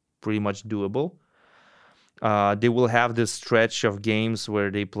are pretty much doable. They will have this stretch of games where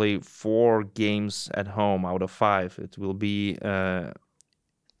they play 4 games at home out of 5. It will be at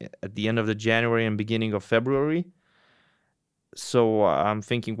the end of the January and beginning of February. So I'm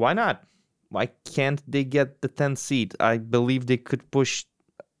thinking, why not? Why can't they get the 10th seed? I believe they could push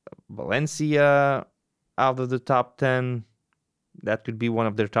Valencia out of the top 10. That could be one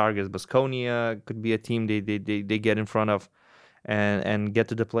of their targets. Baskonia could be a team they get in front of and get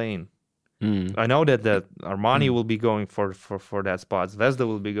to the play-in. I know that Armani will be going for that spot. Zvezda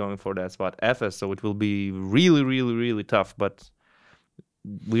will be going for that spot. Efes, so it will be really, really, really tough. But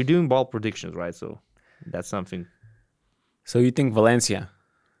we're doing ball predictions, right? So that's something. So you think Valencia?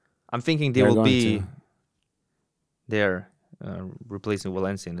 I'm thinking they will be there, replacing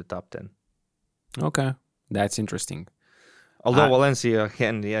Valencia in the top 10. Okay, that's interesting. Although Valencia,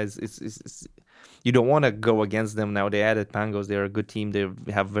 again, it's you don't want to go against them now. They added Pangos. They're a good team. They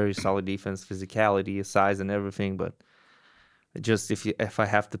have very solid defense, physicality, size, and everything. But just if I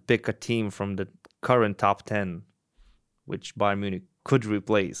have to pick a team from the current top 10, which Bayern Munich could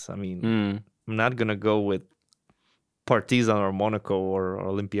replace, I mean, I'm not going to go with Partizan or Monaco or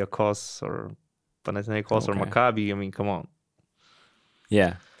Olympiacos or Panathinaikos or Maccabi. I mean, come on.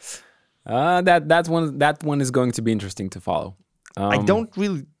 Yeah. That one is going to be interesting to follow. I don't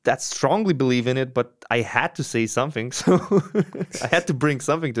really that strongly believe in it, but I had to say something, so I had to bring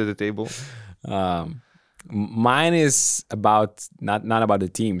something to the table. Mine is about not about the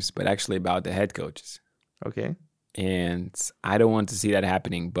teams, but actually about the head coaches. Okay. And I don't want to see that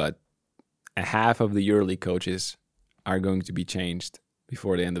happening, half of the EuroLeague coaches are going to be changed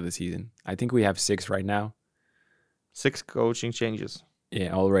before the end of the season. I think we have 6 right now. 6 coaching changes.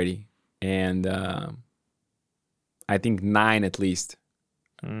 Yeah, already. And I think 9 at least.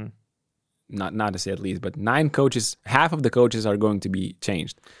 Not to say at least, but 9 coaches, half of the coaches are going to be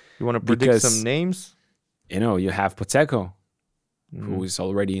changed. You want to predict some names? You have Pocheco, who is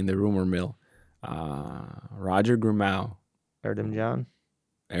already in the rumor mill. Roger Grimau.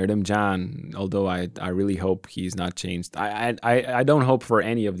 Erdem Can, although I really hope he's not changed. I don't hope for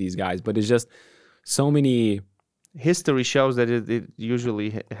any of these guys, but it's just so many. History shows that it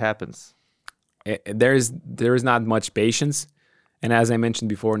usually happens. There is not much patience, and as I mentioned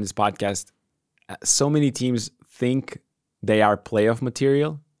before in this podcast, so many teams think they are playoff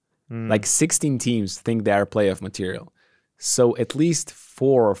material. Like 16 teams think they are playoff material. So at least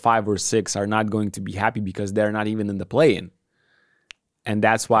 4 or 5 or 6 are not going to be happy because they're not even in the play-in. And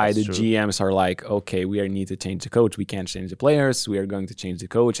that's why the GMs are like, okay, we need to change the coach. We can't change the players. We are going to change the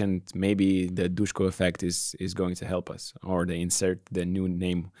coach. And maybe the Duško effect is going to help us. Or they insert the new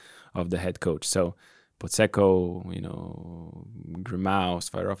name of the head coach. So Pocheco, Grimau,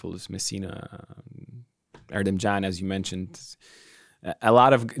 Sfairopoulos, Messina, Erdem Can, as you mentioned. A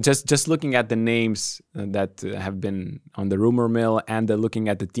lot of just looking at the names that have been on the rumor mill and looking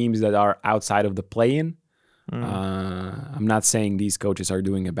at the teams that are outside of the play-in. I'm not saying these coaches are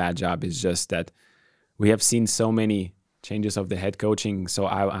doing a bad job. It's just that we have seen so many changes of the head coaching. So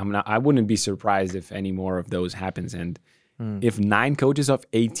I wouldn't be surprised if any more of those happens. And if 9 coaches of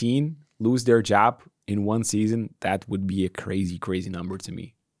 18 lose their job in one season, that would be a crazy, crazy number to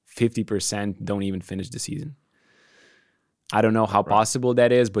me. 50% don't even finish the season. I don't know how possible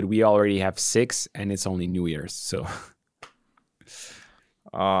that is, but we already have 6 and it's only New Year's. So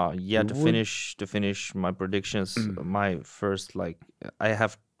to finish my predictions, my first I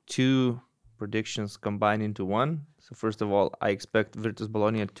have 2 predictions combined into one. So first of all, I expect Virtus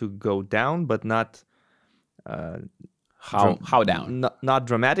Bologna to go down, but not how down? Not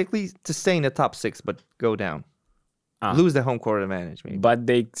dramatically, to stay in the top 6, but go down. Lose the home court advantage, maybe. But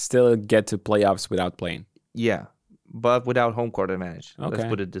they still get to playoffs without playing. Yeah, but without home court advantage. Okay. Let's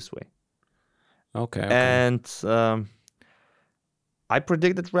put it this way. Okay. And I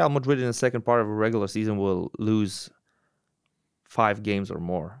predict that Real Madrid in the second part of a regular season will lose 5 games or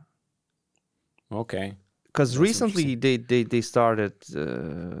more. Okay. Because recently they started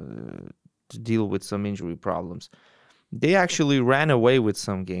to deal with some injury problems. They actually ran away with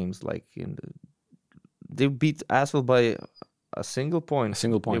some games, they beat Asvel by a single point.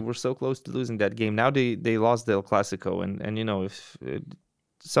 They were so close to losing that game. Now they lost the Clasico, and if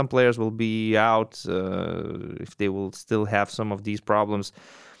some players will be out, if they will still have some of these problems,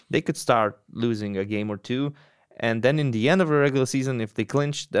 they could start losing a game or 2. And then in the end of a regular season, if they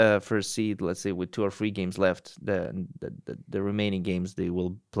clinch the first seed, let's say with 2 or 3 games left, the remaining games they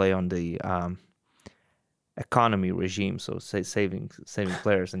will play on the economy regime, so saving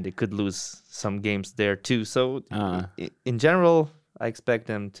players, and they could lose some games there too. So in general, I expect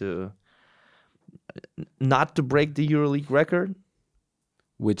them to not to break the EuroLeague record,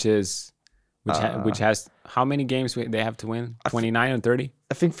 which has how many games they have to win? 29 or 30?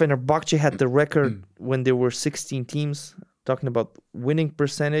 I think Fenerbahce had the record when there were 16 teams, talking about winning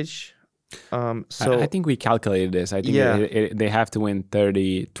percentage. So I think we calculated this. I think they have to win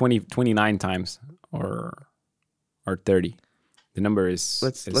 29 times or 30. The number is...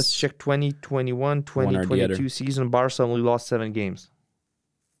 Let's check 2021, 2022 season. Barca only lost 7 games.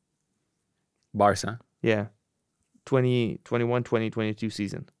 Barca? Yeah. 2021, 2022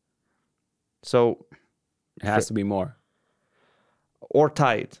 season. So it has to be more. Or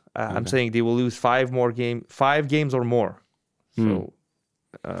tied. I'm saying they will lose 5 games or more. So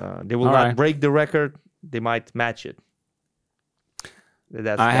they will not break the record. They might match it.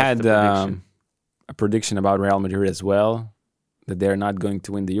 That's had a prediction about Real Madrid as well, that they're not going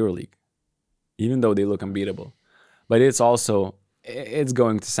to win the EuroLeague, even though they look unbeatable. But it's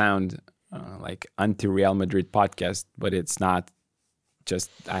going to sound like anti-Real Madrid podcast, but it's not.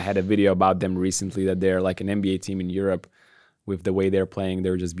 Just I had a video about them recently that they're like an NBA team in Europe with the way they're playing.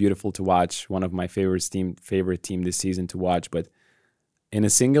 They're just beautiful to watch. One of my favorite team this season to watch. But in a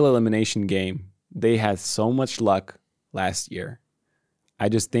single elimination game, they had so much luck last year. I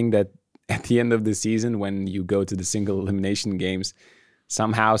just think that at the end of the season, when you go to the single elimination games,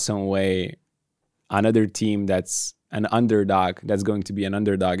 somehow, some way, another team that's an underdog, that's going to be an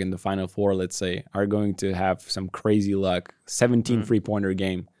underdog in the Final Four, let's say, are going to have some crazy luck, 17 3-pointer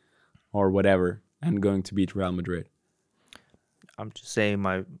game or whatever, and going to beat Real Madrid. I'm just saying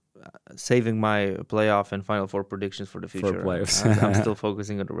saving my playoff and Final Four predictions for the future. For playoffs. I'm still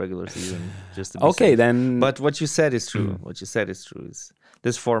focusing on the regular season just to be Okay, safe. then. But what you said is true. What you said is true.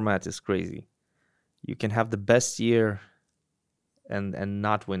 This format is crazy. You can have the best year and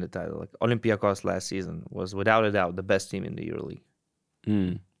not win the title. Like Olympiacos last season was without a doubt the best team in the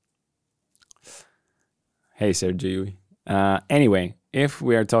EuroLeague. Hey, Sergei. Anyway, if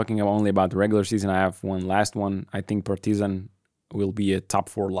we are talking only about the regular season, I have one last one. I think Partizan will be a top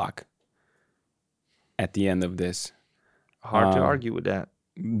 4 lock at the end of this. Hard to argue with that.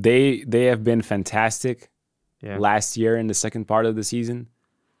 They have been fantastic last year in the second part of the season.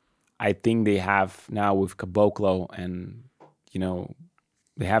 I think they have now with Caboclo and,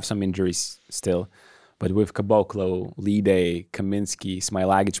 they have some injuries still. But with Caboclo, Lide, Kaminsky,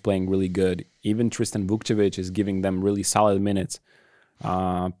 Smilagic playing really good. Even Tristan Vukcevic is giving them really solid minutes.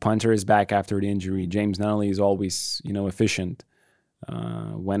 Punter is back after the injury. James Nunnally is always, efficient.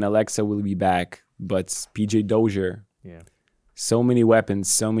 When Alexa will be back. But PJ Dozier. Yeah. So many weapons,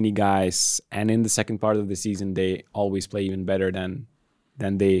 so many guys. And in the second part of the season, they always play even better than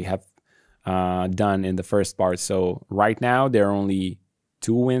they have done in the first part. So right now, they're only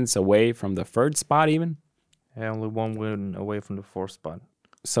 2 wins away from the 3rd spot even. Yeah, only 1 win away from the 4th spot.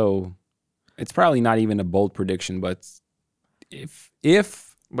 So it's probably not even a bold prediction, but if you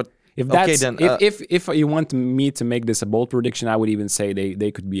want me to make this a bold prediction, I would even say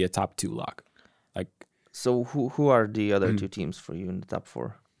they could be a top 2 lock. So who are the other 2 teams for you in the top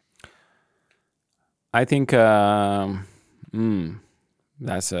 4? I think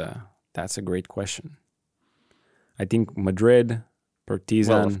that's a great question. I think Madrid,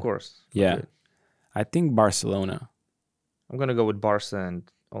 Partizan. Well, of course. Yeah. Madrid. I think Barcelona. I'm going to go with Barca and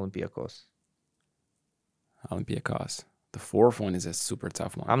Olympiacos. Olympiacos. The 4th one is a super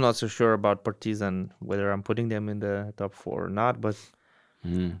tough one. I'm not so sure about Partizan, whether I'm putting them in the top 4 or not, but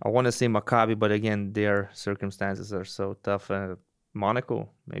I want to say Maccabi, but again, their circumstances are so tough. Monaco,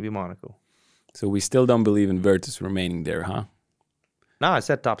 maybe Monaco. So we still don't believe in Virtus remaining there, huh? No, I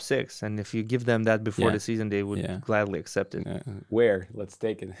said top 6, and if you give them that before the season, they would gladly accept it. Where? Let's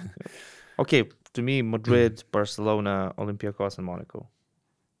take it. Okay, to me, Madrid, Barcelona, Olympiacos, and Monaco.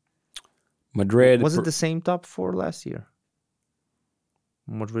 Madrid. Was it the same top 4 last year?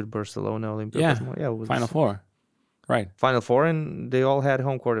 Madrid, Barcelona, Olympiacos. Yeah, Final 4. Right. Final 4, and they all had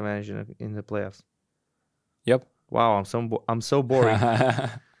home court advantage in the playoffs. Yep. Wow, I'm so boring.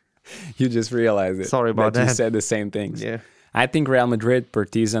 You just realized it. Sorry about that. You said the same things. Yeah. I think Real Madrid,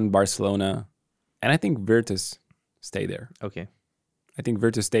 Partizan, Barcelona, and I think Virtus stay there. Okay. I think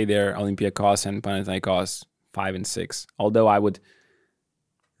Virtus stay there, Olympiacos and Panathinaikos 5 and 6. Although I would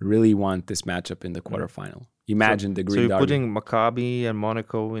really want this matchup in the quarterfinal. Imagine the Green So you're Derby. putting Maccabi and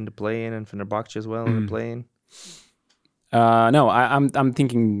Monaco in the play-in and Fenerbahce as well in the play-in? No, I'm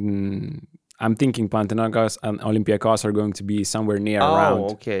thinking Panathinaikos and Olympiacos are going to be somewhere near around.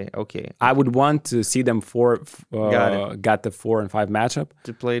 Oh, okay. I would want to see them got the 4 and 5 matchup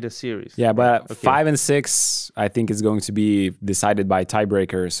To play the series. Yeah, but 5 and 6, I think is going to be decided by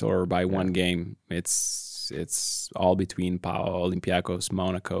tiebreakers or by one game. It's all between Olympiacos,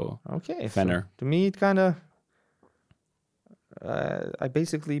 Monaco, Fener. So to me, it kind of. I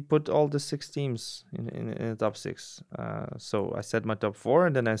basically put all the 6 teams in the top 6. So I said my top 4,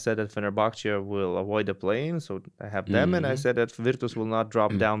 and then I said that Fenerbahce will avoid the play-in, so I have them, and I said that Virtus will not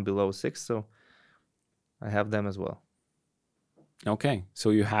drop down below 6, so I have them as well. Okay,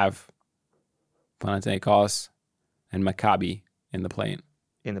 so you have Panathinaikos and Maccabi in the play-in.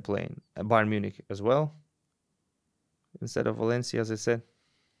 In the play-in. Bayern Munich as well, instead of Valencia, as I said.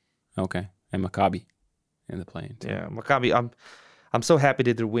 Okay, and Maccabi in the play-in too. Yeah, Maccabi, I'm so happy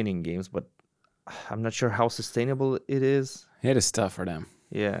that they're winning games, but I'm not sure how sustainable it is. It is tough for them.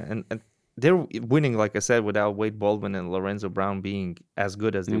 Yeah, and they're winning, like I said, without Wade Baldwin and Lorenzo Brown being as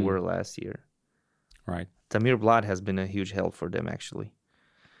good as they were last year. Right. Tamir Blad has been a huge help for them, actually.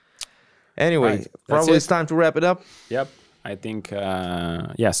 Anyway, probably it's time to wrap it up. Yep. I think,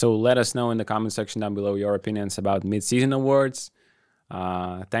 so let us know in the comment section down below your opinions about mid-season awards.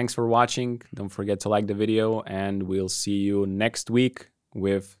 Thanks for watching. Don't forget to like the video, and we'll see you next week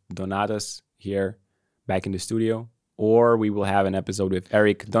with Donatas here back in the studio, or we will have an episode with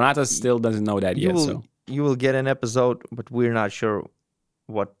Eric. Donatas still doesn't know that yet. You will get an episode, but we're not sure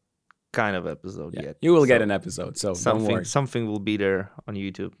what kind of episode yet. You will get an episode, so don't worry. Something will be there on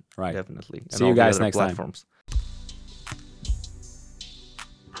YouTube. Right. Definitely. See you guys next time.